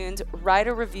iTunes, write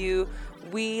a review.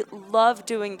 We love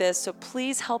doing this, so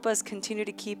please help us continue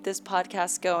to keep this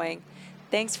podcast going.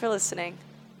 Thanks for listening.